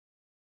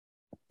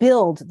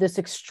build this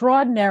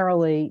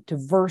extraordinarily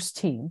diverse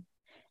team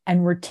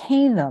and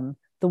retain them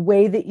the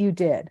way that you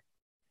did,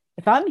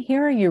 if I'm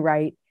hearing you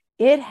right,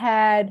 it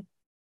had,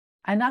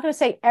 I'm not going to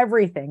say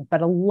everything,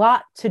 but a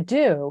lot to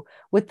do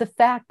with the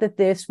fact that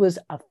this was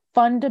a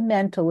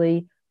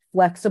fundamentally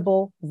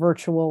flexible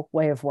virtual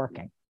way of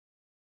working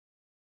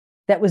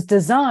that was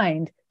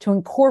designed to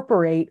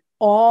incorporate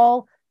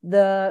all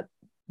the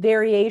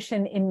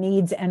variation in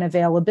needs and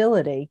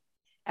availability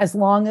as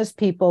long as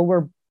people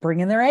were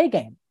bringing their A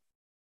game.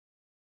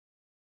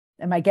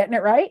 Am I getting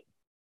it right?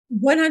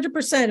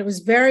 100%. It was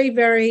very,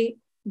 very,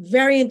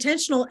 very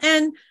intentional.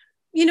 And,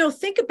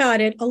 think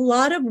about it. A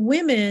lot of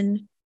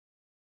women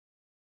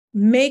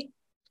make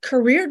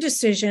career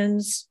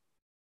decisions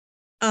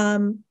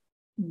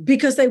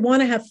because they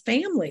want to have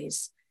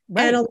families.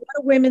 Right. And a lot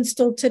of women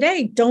still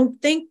today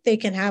don't think they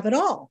can have it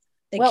all.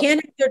 They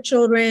can't have their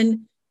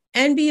children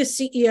and be a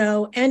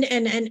CEO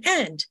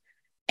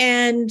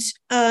and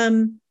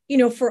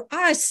for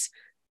us,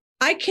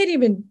 I can't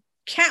even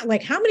count,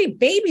 like, how many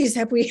babies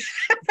have we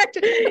had,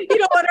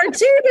 on our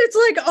team? It's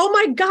like, oh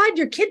my God,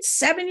 your kid's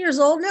 7 years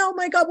old now. Oh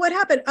my God, what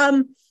happened?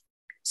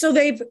 So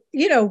they've,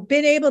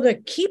 been able to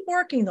keep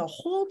working the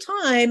whole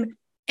time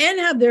and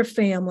have their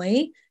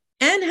family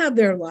and have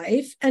their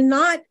life and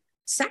not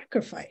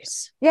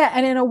sacrifice. Yeah.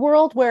 And in a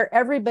world where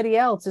everybody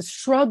else is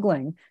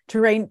struggling to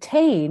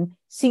retain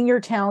senior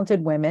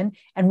talented women,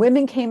 and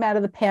women came out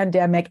of the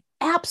pandemic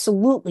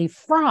absolutely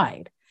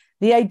fried.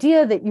 The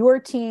idea that your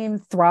team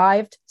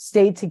thrived,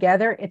 stayed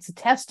together, it's a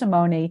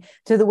testimony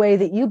to the way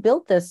that you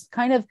built this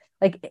kind of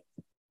like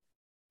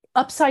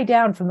upside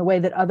down from the way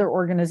that other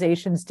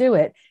organizations do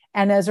it.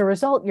 And as a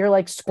result, you're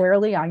like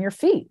squarely on your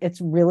feet.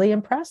 It's really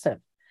impressive.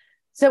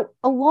 So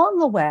along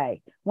the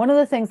way, one of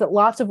the things that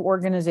lots of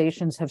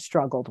organizations have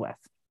struggled with,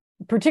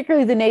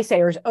 particularly the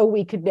naysayers, oh,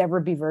 we could never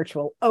be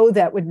virtual. Oh,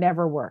 that would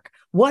never work.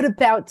 What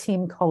about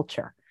team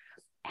culture?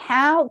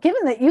 How,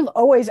 given that you've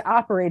always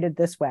operated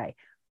this way,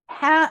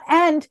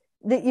 and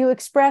that you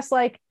express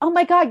like, oh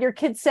my God, your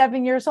kid's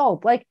 7 years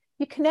old, like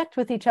you connect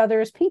with each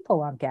other as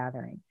people on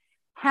gathering.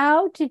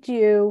 How did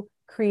you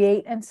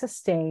create and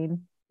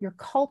sustain your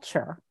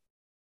culture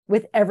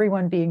with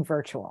everyone being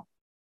virtual?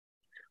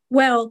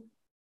 Well,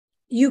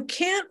 you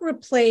can't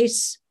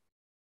replace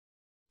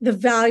the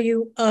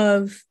value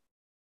of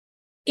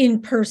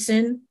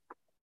in-person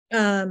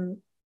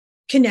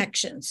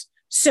connections.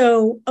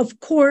 So, of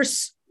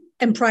course,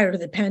 and prior to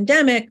the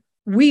pandemic,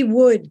 we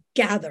would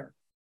gather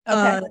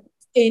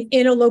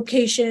in a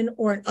location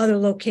or in other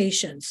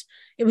locations.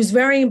 It was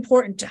very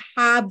important to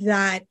have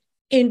that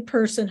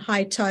in-person,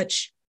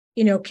 high-touch,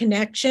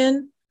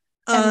 connection.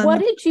 And what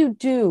did you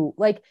do?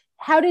 Like,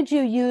 how did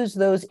you use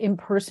those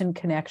in-person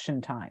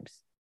connection times?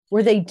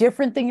 Were they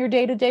different than your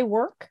day-to-day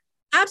work?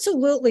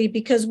 Absolutely,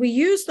 because we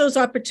use those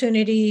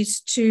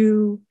opportunities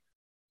to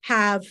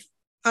have,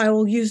 I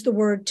will use the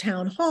word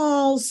town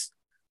halls,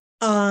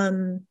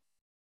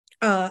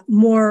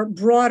 more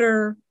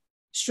broader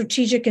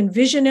strategic and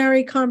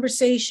visionary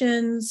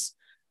conversations,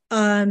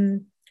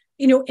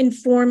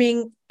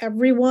 informing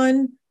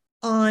everyone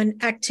on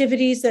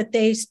activities that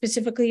they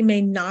specifically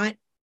may not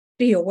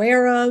be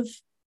aware of,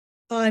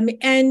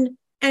 and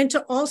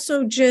to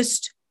also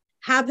just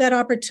have that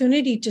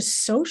opportunity to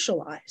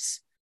socialize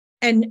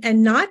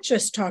and not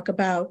just talk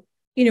about,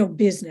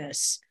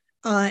 business,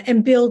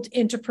 and build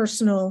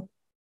interpersonal,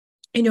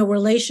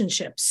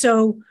 relationships.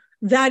 So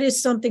that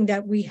is something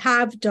that we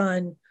have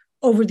done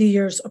over the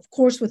years. Of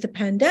course, with the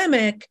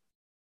pandemic,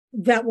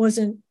 that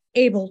wasn't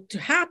able to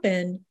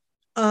happen.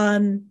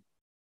 And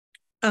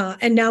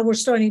now we're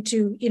starting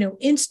to,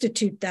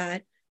 institute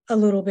that a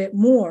little bit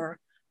more.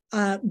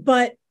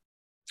 But,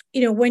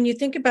 when you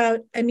think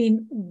about,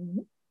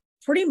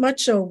 pretty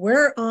much so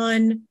we're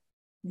on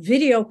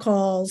video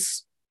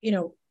calls,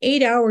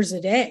 8 hours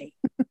a day.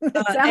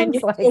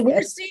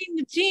 We're seeing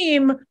the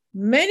team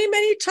many,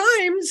 many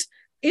times,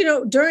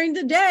 during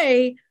the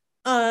day.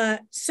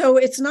 So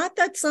it's not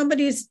that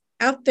somebody's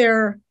out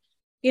there,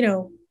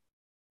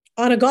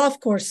 on a golf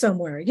course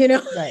somewhere,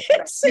 Right.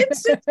 It's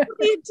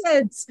really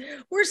intense.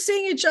 We're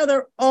seeing each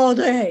other all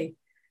day.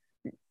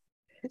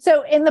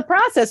 So in the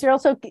process, you're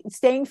also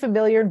staying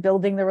familiar and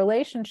building the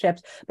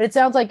relationships. But it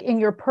sounds like in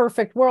your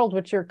perfect world,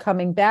 which you're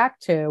coming back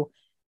to,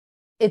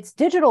 it's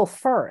digital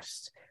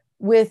first.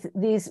 with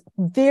these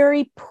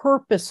very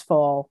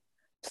purposeful,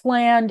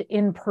 planned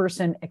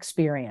in-person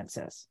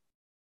experiences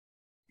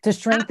to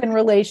strengthen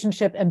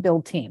relationship and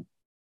build team.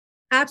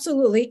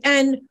 Absolutely.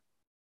 And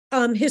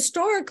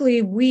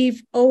historically,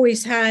 we've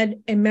always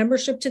had a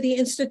membership to the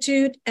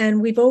Institute,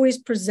 and we've always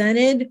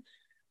presented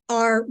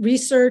our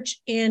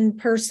research in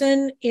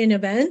person in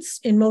events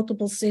in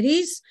multiple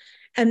cities.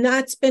 And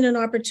that's been an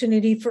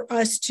opportunity for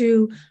us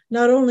to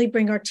not only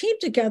bring our team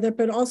together,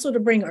 but also to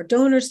bring our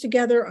donors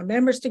together, our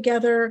members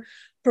together,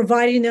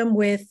 providing them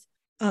with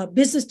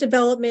business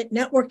development,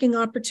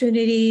 networking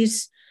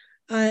opportunities.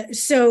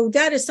 So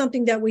that is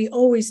something that we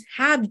always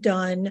have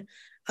done.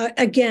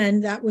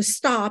 Again, that was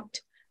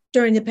stopped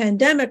during the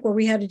pandemic where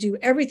we had to do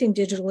everything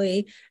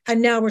digitally.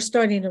 And now we're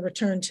starting to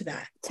return to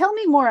that. Tell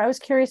me more. I was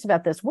curious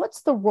about this.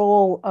 What's the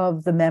role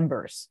of the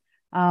members?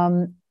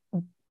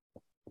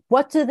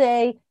 What do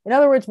they, in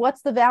other words,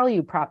 what's the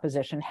value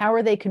proposition? How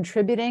are they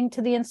contributing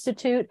to the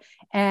Institute,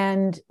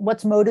 and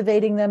what's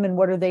motivating them, and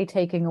what are they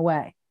taking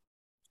away?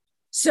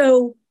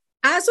 So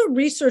as a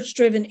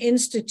research-driven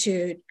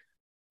institute,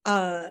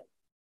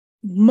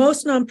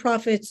 most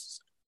nonprofits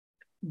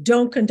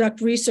don't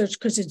conduct research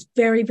because it's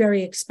very,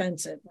 very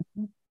expensive.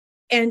 Mm-hmm.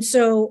 And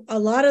so a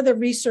lot of the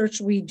research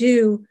we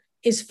do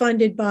is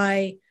funded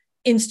by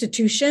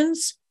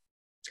institutions,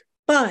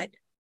 but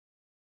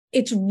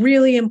it's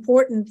really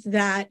important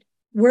that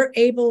we're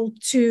able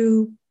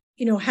to,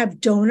 have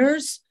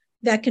donors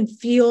that can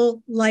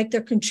feel like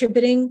they're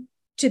contributing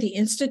to the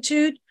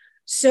Institute.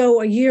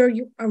 So a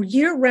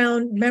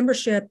year-round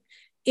membership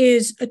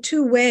is a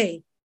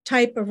two-way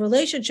type of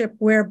relationship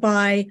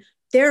whereby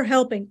they're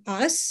helping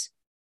us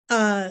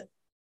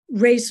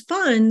raise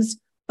funds,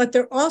 but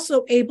they're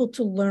also able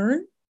to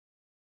learn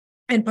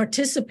and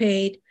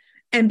participate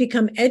and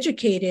become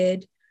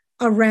educated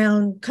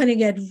around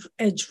cutting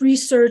edge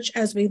research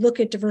as we look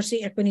at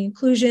diversity, equity,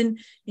 inclusion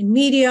in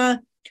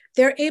media.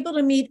 They're able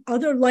to meet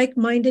other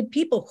like-minded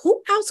people.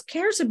 Who else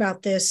cares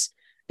about this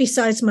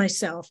besides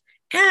myself?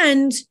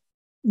 And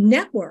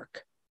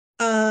network,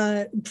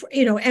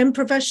 and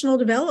professional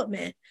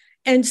development.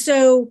 And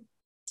so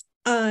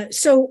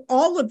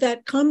all of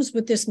that comes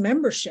with this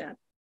membership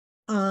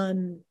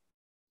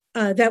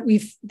that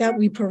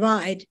we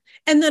provide.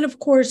 And then, of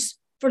course,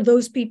 for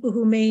those people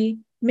who may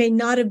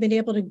not have been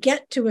able to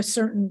get to a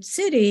certain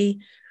city,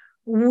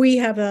 we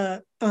have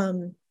a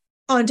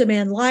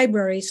on-demand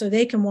library, so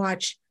they can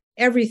watch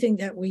everything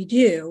that we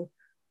do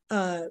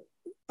on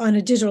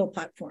a digital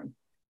platform.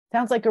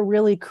 Sounds like a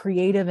really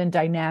creative and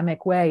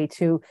dynamic way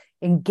to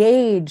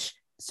engage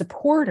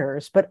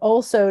supporters, but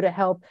also to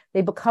help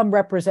they become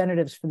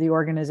representatives for the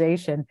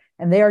organization,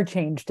 and they are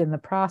changed in the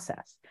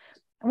process.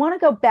 I want to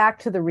go back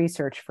to the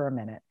research for a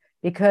minute,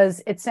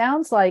 because it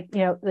sounds like,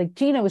 like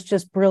Gina was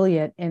just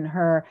brilliant in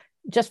her,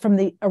 just from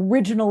the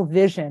original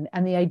vision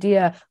and the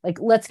idea, like,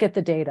 let's get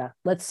the data,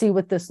 let's see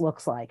what this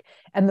looks like.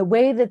 And the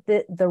way that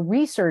the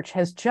research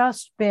has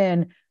just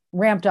been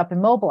ramped up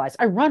and mobilized.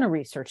 I run a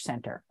research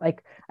center.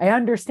 Like, I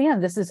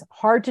understand this is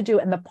hard to do,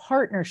 and the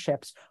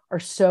partnerships are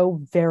so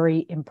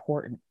very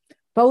important,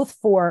 both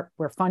for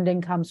where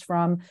funding comes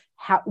from,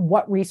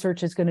 what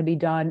research is going to be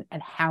done,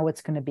 and how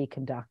it's going to be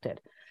conducted.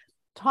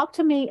 Talk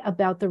to me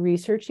about the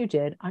research you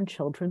did on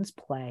children's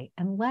play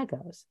and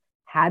Legos.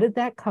 How did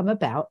that come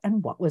about,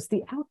 and what was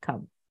the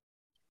outcome?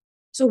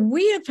 So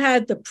we have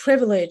had the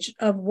privilege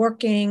of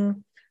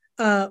working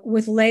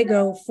with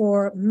Lego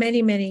for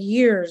many, many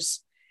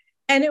years.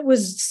 And it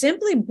was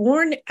simply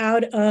born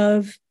out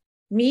of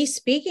me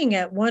speaking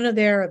at one of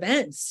their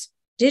events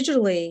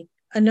digitally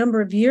a number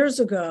of years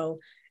ago.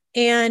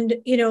 And,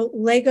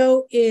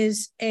 Lego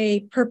is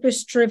a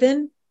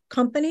purpose-driven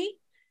company.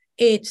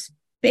 It's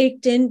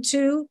baked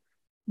into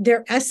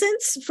their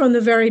essence from the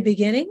very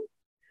beginning.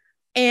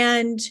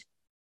 And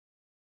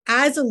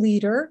as a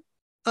leader,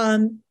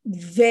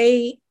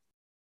 they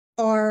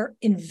are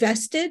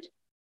invested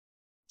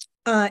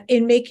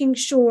in making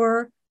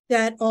sure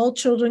that all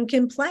children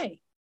can play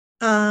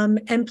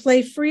and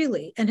play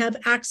freely and have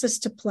access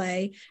to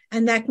play,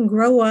 and that can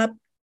grow up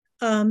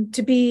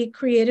to be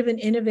creative and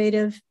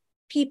innovative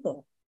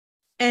people.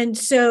 And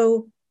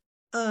so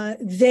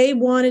they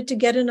wanted to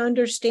get an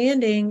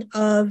understanding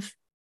of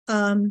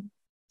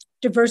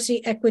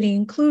diversity, equity,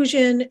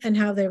 inclusion, and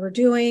how they were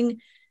doing.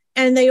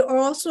 And they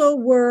also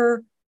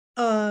were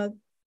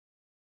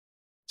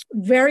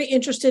very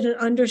interested in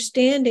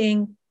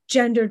understanding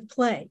gendered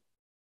play.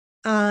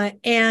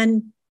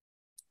 And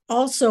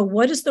also,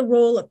 what is the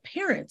role of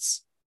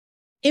parents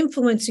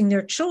influencing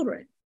their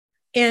children,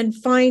 and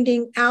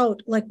finding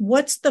out, like,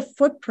 what's the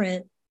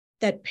footprint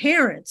that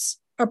parents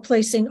are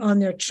placing on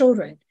their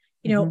children?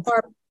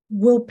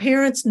 Will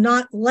parents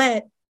not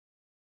let,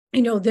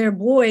 their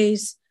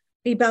boys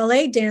be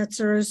ballet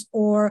dancers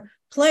or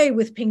play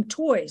with pink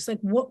toys? Like,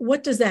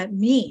 what does that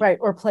mean? Right,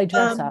 or play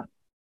dress up.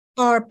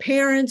 Are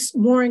parents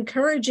more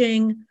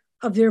encouraging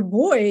of their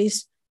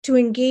boys to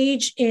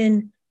engage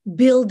in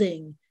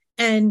building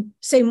and,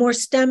 say, more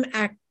STEM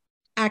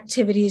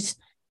activities,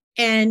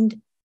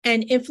 and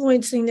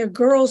influencing their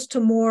girls to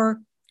more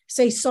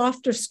say,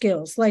 softer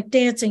skills like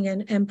dancing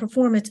and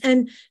performance.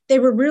 And they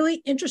were really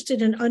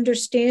interested in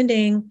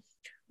understanding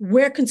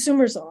where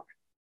consumers are.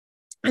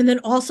 And then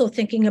also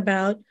thinking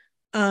about,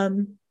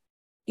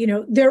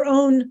 their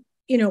own,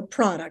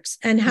 products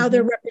and how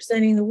they're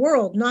representing the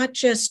world, not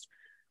just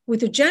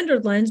with a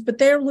gendered lens, but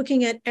they're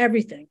looking at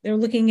everything. They're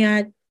looking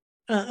at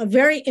a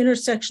very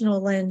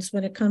intersectional lens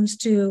when it comes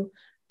to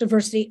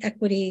diversity,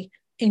 equity,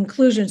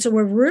 inclusion. So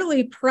we're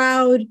really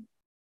proud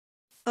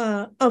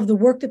of the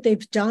work that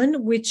they've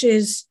done, which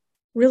is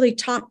really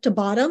top to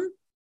bottom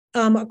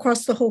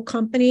across the whole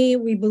company.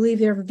 We believe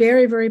they're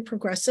very, very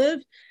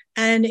progressive,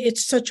 and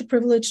it's such a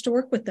privilege to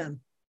work with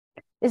them.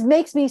 It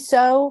makes me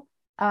so,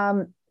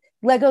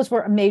 Legos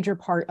were a major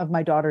part of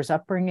my daughter's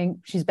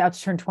upbringing. She's about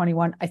to turn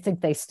 21. I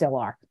think they still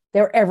are.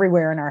 They're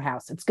everywhere in our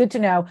house. It's good to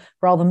know,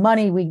 for all the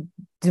money we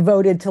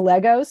devoted to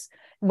Legos,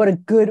 what a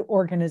good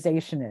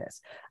organization it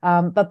is.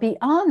 But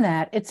beyond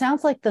that, it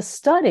sounds like the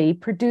study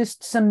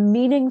produced some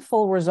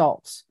meaningful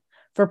results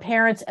for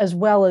parents as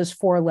well as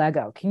for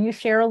Lego. Can you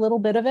share a little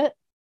bit of it?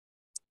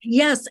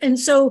 Yes. And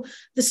so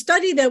the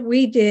study that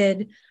we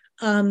did,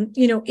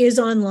 is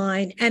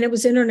online, and it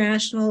was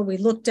international. We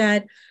looked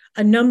at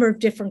a number of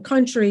different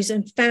countries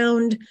and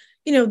found,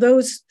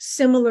 those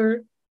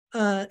similar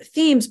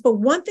themes. But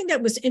one thing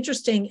that was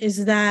interesting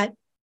is that,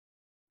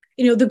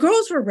 the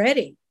girls were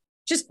ready.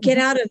 Just get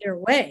out of their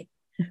way.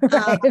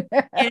 Right.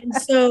 And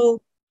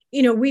so,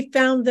 we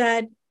found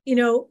that,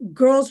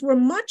 girls were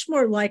much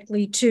more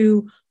likely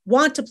to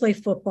want to play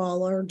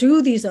football or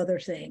do these other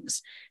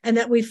things. And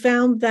that we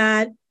found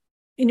that,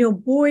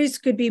 boys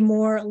could be a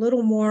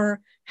little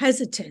more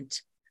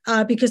hesitant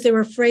because they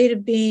were afraid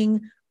of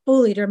being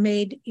bullied or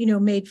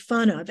made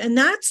fun of. And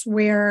that's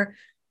where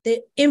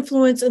the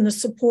influence and the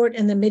support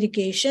and the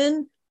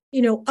mitigation,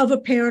 of a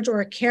parent or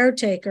a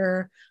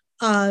caretaker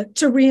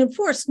to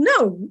reinforce,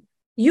 no,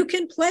 you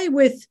can play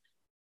with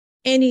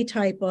any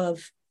type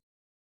of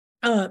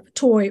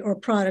toy or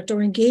product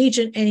or engage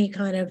in any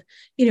kind of,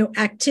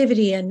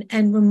 activity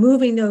and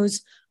removing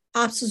those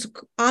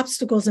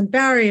obstacles and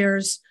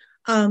barriers.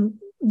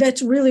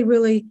 That's really,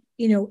 really,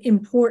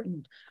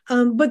 important.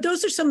 But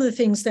those are some of the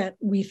things that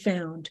we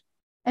found.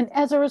 And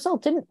as a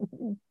result, didn't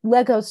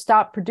Lego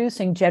stop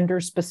producing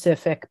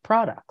gender-specific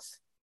products?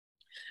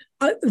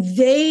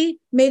 They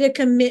made a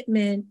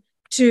commitment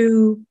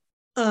to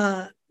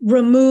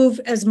remove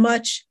as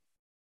much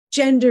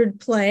gendered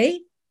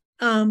play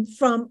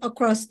from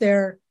across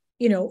their,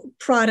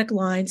 product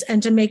lines,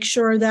 and to make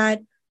sure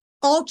that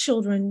all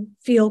children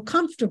feel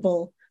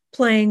comfortable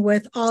playing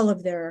with all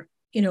of their,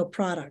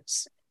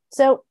 products.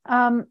 So,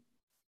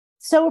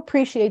 so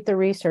appreciate the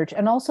research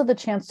and also the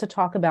chance to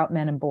talk about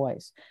men and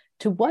boys.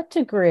 To what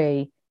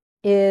degree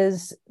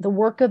is the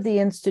work of the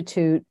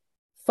Institute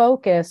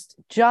focused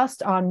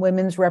just on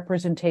women's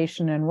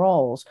representation and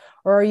roles,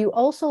 or are you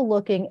also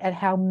looking at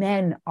how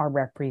men are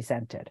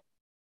represented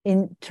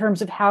in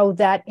terms of how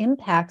that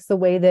impacts the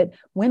way that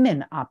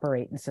women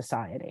operate in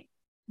society?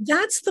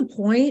 That's the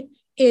point,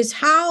 is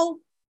how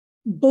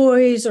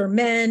boys or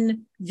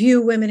men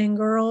view women and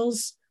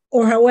girls,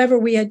 or however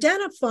we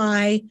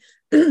identify,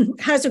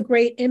 has a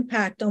great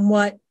impact on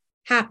what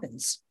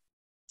happens,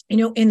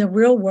 in the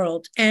real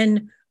world.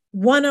 And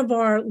one of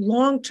our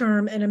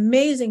long-term and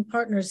amazing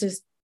partners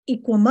is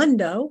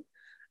Equimundo,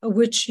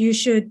 which you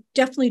should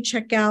definitely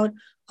check out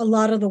a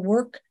lot of the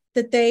work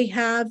that they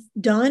have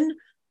done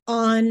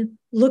on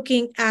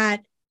looking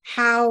at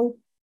how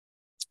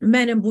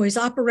men and boys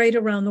operate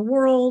around the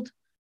world,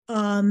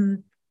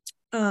 and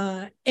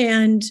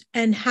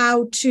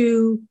how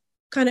to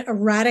kind of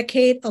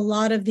eradicate a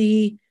lot of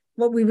the,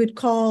 what we would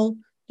call,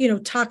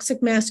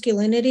 toxic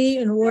masculinity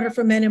in order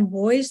for men and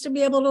boys to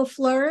be able to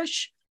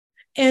flourish.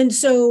 And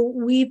so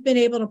we've been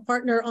able to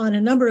partner on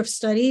a number of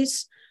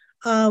studies,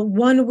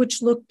 one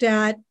which looked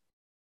at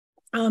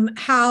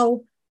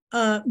how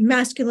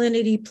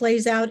masculinity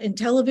plays out in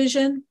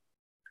television.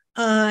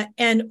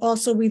 And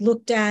also we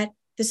looked at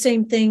the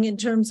same thing in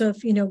terms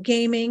of,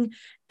 gaming.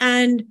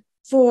 And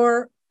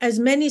for as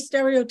many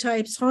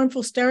stereotypes,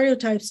 harmful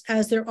stereotypes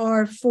as there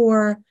are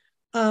for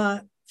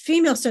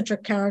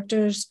female-centric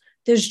characters,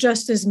 there's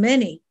just as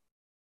many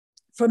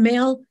for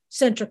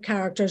male-centric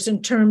characters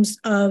in terms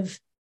of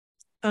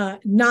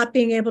not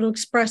being able to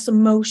express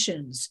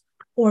emotions,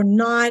 or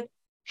not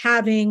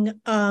having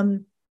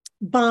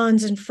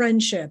bonds and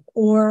friendship,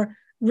 or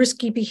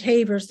risky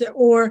behaviors,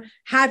 or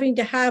having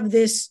to have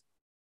this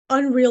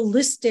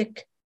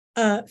unrealistic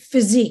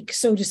physique,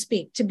 so to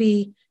speak, to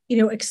be,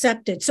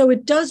 accepted. So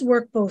it does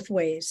work both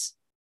ways.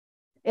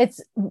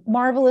 It's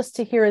marvelous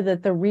to hear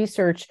that the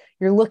research,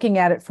 you're looking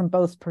at it from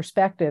both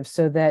perspectives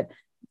so that,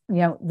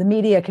 the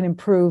media can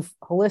improve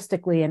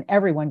holistically and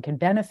everyone can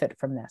benefit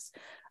from this.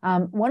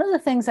 One of the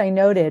things I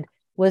noted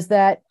was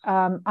that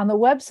on the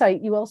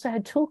website, you also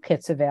had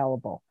toolkits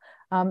available.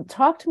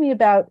 Talk to me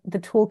about the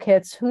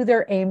toolkits, who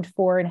they're aimed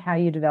for, and how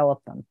you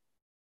develop them.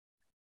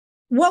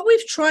 What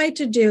we've tried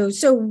to do,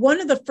 so one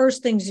of the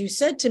first things you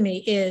said to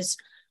me is,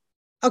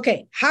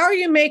 okay, how are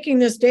you making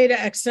this data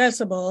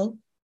accessible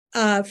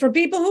for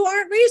people who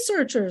aren't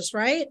researchers,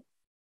 right?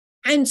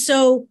 And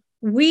so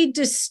we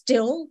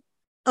distill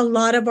a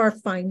lot of our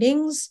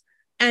findings,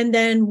 and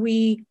then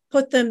we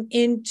put them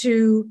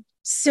into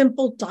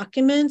simple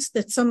documents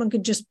that someone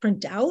could just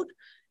print out.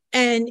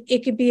 And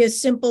it could be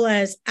as simple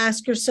as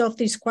ask yourself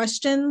these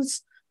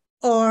questions,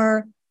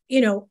 or,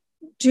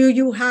 do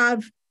you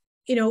have,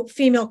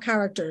 female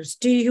characters?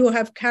 Do you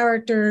have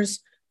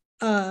characters,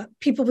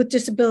 people with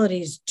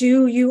disabilities?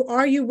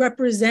 Are you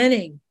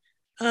representing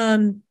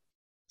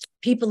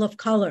people of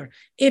color?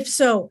 If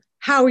so,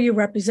 how are you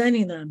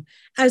representing them?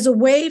 As a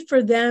way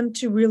for them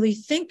to really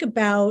think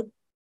about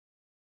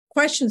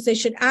questions they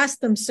should ask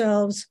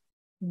themselves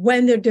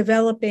when they're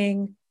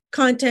developing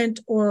content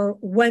or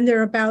when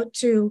they're about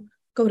to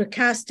go to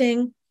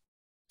casting.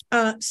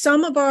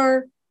 Some of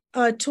our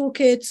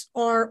toolkits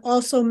are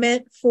also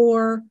meant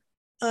for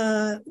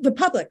the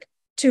public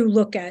to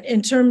look at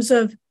in terms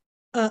of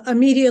a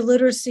media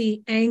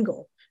literacy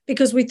angle,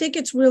 because we think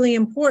it's really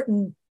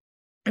important,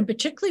 and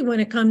particularly when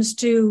it comes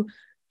to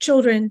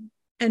children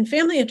and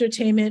family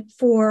entertainment,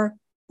 for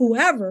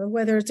whoever,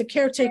 whether it's a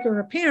caretaker or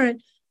a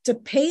parent, to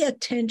pay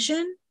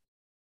attention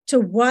to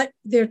what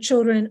their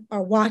children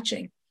are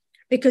watching,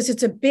 because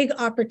it's a big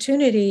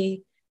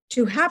opportunity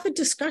to have a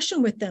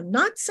discussion with them,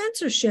 not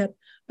censorship,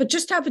 but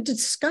just have a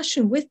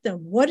discussion with them.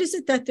 What is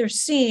it that they're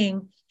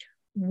seeing?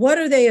 What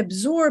are they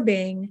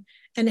absorbing?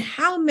 And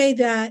how may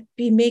that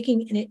be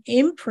making an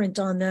imprint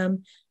on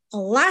them, a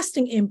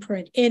lasting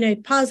imprint in a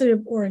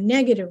positive or a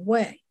negative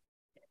way?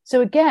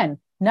 So again,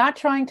 not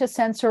trying to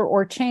censor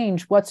or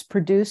change what's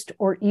produced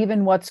or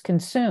even what's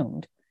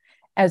consumed,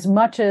 as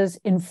much as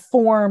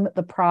inform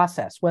the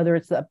process, whether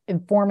it's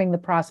informing the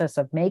process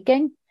of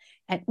making.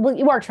 And well,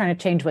 you are trying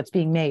to change what's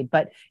being made,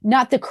 but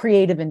not the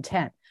creative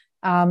intent.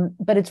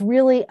 But it's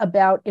really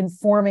about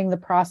informing the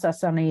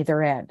process on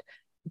either end,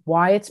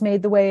 why it's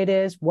made the way it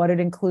is, what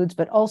it includes,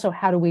 but also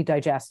how do we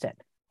digest it?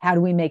 How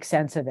do we make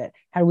sense of it?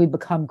 How do we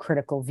become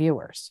critical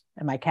viewers?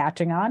 Am I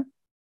catching on?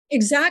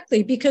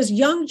 Exactly, because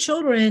young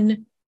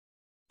children,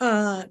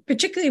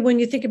 particularly when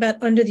you think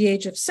about under the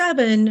age of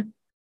 7,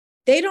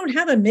 they don't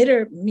have a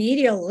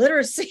media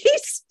literacy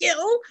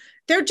skill.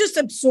 They're just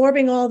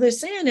absorbing all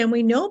this in. And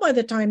we know by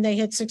the time they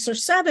hit 6 or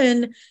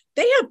 7,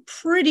 they have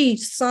pretty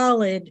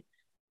solid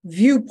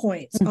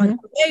viewpoints on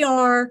who they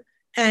are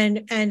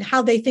and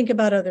how they think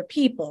about other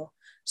people.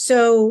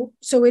 So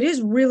it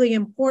is really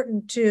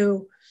important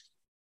to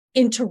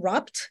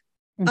interrupt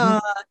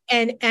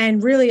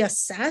and really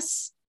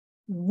assess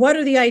what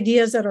are the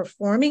ideas that are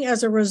forming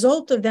as a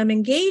result of them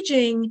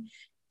engaging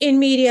in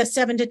media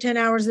 7 to 10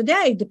 hours a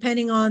day,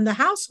 depending on the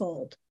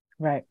household.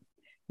 Right.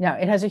 Now,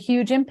 it has a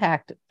huge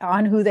impact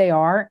on who they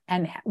are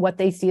and what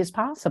they see as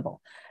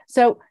possible.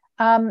 So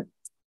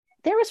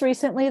there was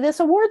recently this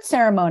award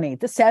ceremony,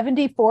 the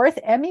 74th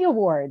Emmy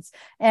Awards,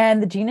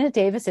 and the Geena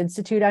Davis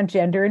Institute on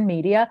Gender and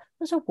Media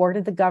was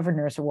awarded the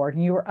Governor's Award.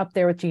 And you were up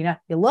there with Geena.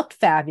 You looked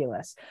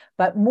fabulous.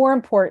 But more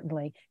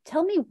importantly,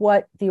 tell me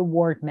what the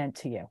award meant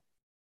to you.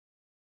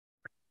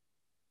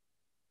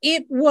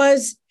 It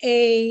was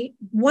a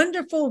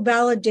wonderful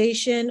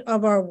validation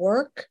of our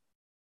work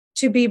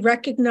to be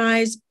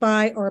recognized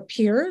by our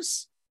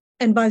peers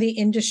and by the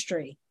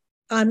industry.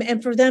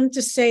 And for them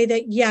to say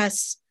that,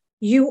 yes,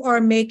 you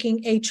are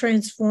making a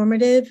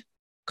transformative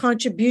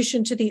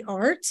contribution to the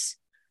arts.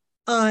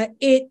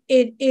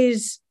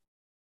 It's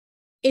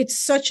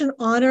such an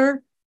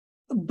honor,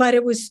 but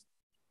it was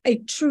a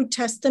true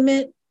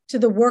testament to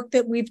the work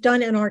that we've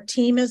done and our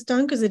team has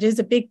done, because it is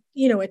a big,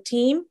 a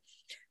team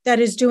that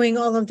is doing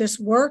all of this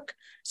work.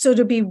 So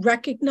to be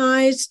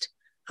recognized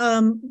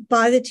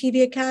by the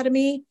TV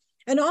Academy.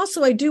 And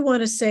also, I do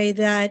want to say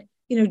that,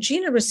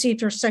 Geena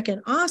received her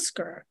second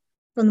Oscar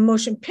from the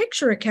Motion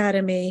Picture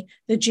Academy,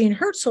 the Jean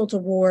Hertzholdt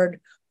Award,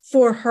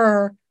 for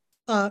her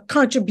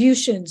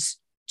contributions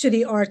to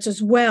the arts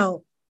as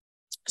well.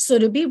 So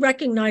to be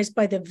recognized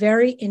by the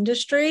very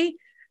industry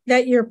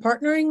that you're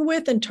partnering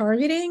with and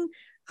targeting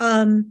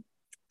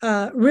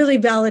really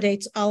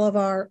validates all of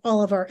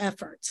our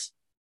efforts.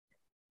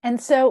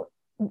 And so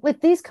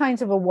with these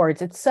kinds of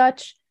awards, it's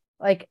such,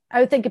 I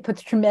would think it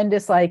puts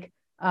tremendous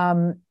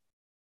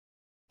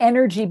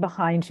energy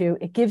behind you.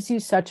 It gives you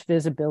such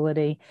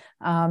visibility,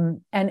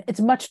 and it's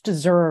a much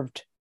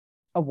deserved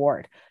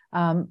award.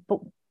 But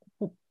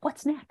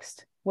what's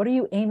next? What are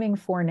you aiming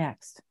for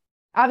next?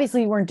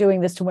 Obviously, you weren't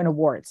doing this to win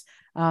awards,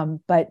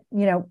 but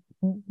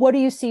what do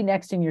you see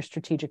next in your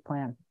strategic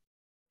plan?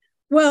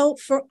 Well,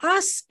 for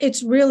us,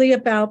 it's really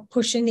about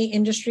pushing the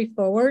industry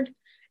forward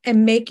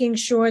and making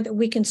sure that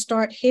we can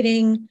start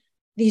hitting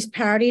these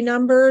parity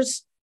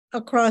numbers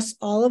across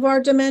all of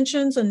our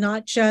dimensions and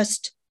not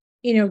just,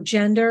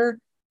 gender.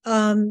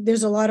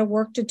 There's a lot of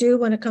work to do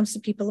when it comes to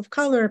people of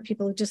color,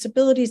 people with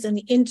disabilities, and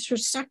the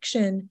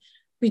intersection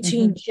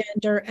between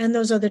gender and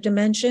those other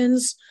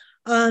dimensions.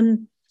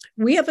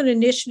 We have an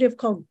initiative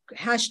called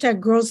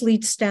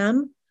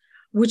 #GirlsLeadSTEM,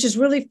 which is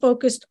really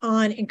focused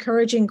on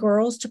encouraging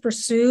girls to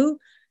pursue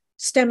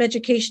STEM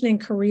education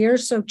and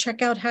careers. So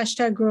check out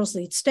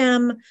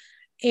 #GirlsLeadSTEM.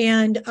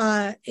 And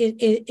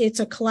it's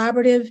a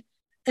collaborative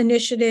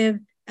initiative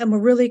and we're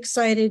really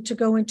excited to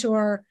go into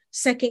our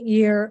second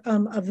year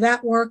of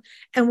that work.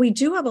 And we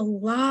do have a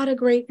lot of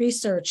great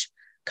research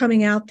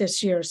coming out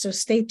this year, so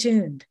stay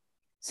tuned.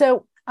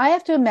 So I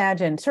have to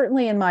imagine,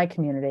 certainly in my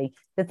community,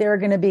 that there are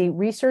going to be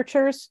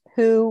researchers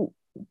who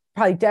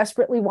probably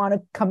desperately want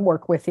to come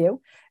work with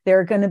you. There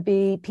are going to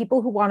be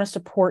people who want to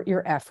support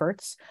your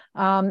efforts,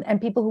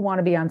 and people who want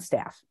to be on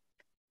staff.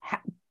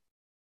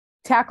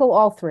 Tackle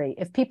all three.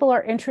 If people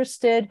are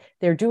interested,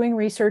 they're doing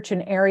research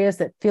in areas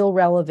that feel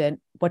relevant,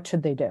 what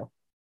should they do?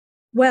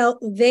 Well,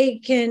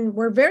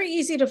 we're very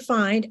easy to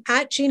find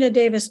at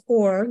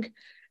GinaDavis.org.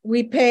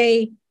 We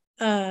pay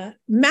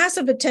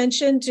massive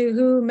attention to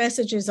who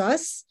messages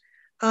us.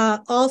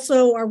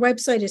 Also, our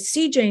website is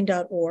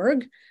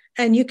cjane.org,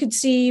 and you can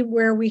see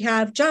where we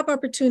have job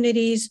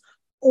opportunities,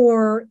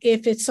 or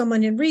if it's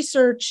someone in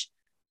research,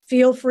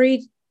 feel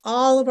free.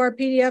 All of our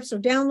PDFs are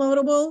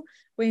downloadable.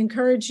 We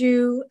encourage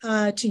you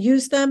to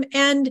use them.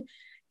 And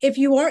if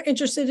you are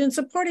interested in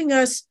supporting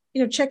us,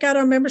 check out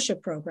our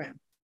membership program.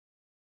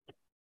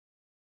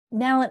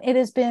 Nalin, it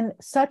has been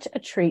such a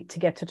treat to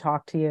get to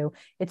talk to you.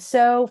 It's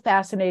so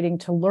fascinating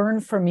to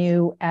learn from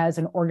you as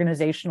an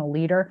organizational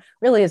leader,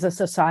 really as a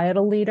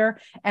societal leader,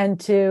 and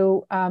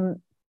to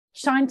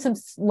shine some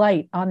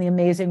light on the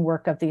amazing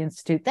work of the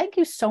Institute. Thank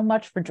you so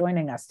much for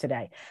joining us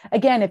today.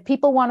 Again, if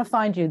people want to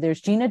find you,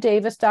 there's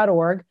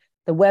GinaDavis.org,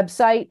 the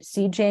website,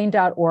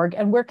 cjane.org,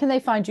 and where can they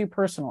find you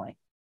personally?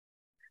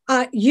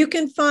 You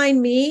can find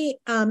me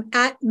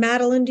at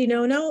Madeline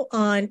DiNonno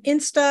on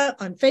Insta,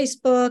 on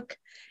Facebook,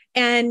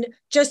 and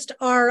just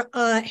our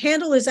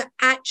handle is at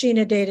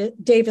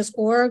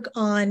GinaDavis.org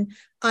on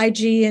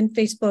IG and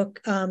Facebook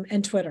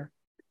and Twitter.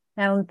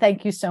 Madeline,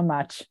 thank you so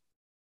much.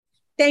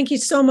 Thank you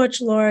so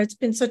much, Laura. It's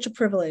been such a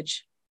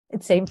privilege.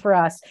 It's same for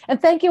us.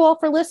 And thank you all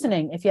for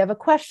listening. If you have a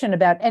question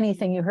about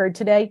anything you heard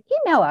today,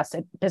 email us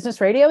at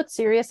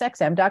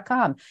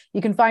businessradio@SiriusXM.com.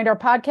 You can find our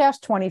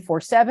podcast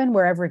 24/7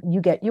 wherever you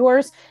get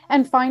yours,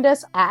 and find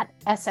us at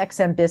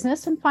SXM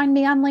Business, and find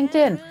me on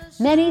LinkedIn.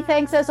 Many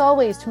thanks, as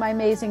always, to my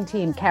amazing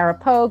team, Kara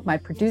Pogue, my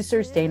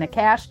producers, Dana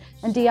Cash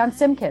and Dion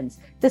Simpkins.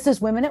 This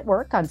is Women at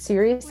Work on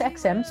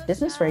SiriusXM's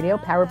Business Radio,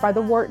 powered by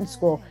the Wharton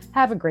School.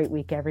 Have a great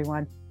week,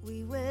 everyone.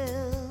 We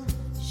will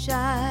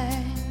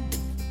shine.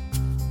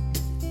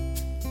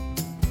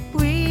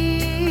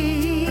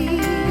 We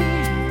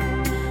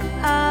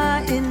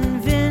are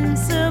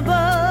invincible.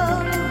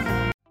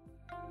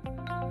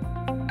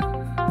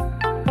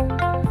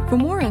 For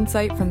more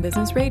insight from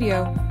Business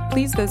Radio,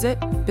 please visit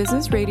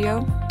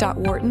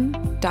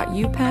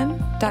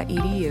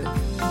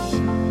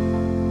businessradio.wharton.upenn.edu.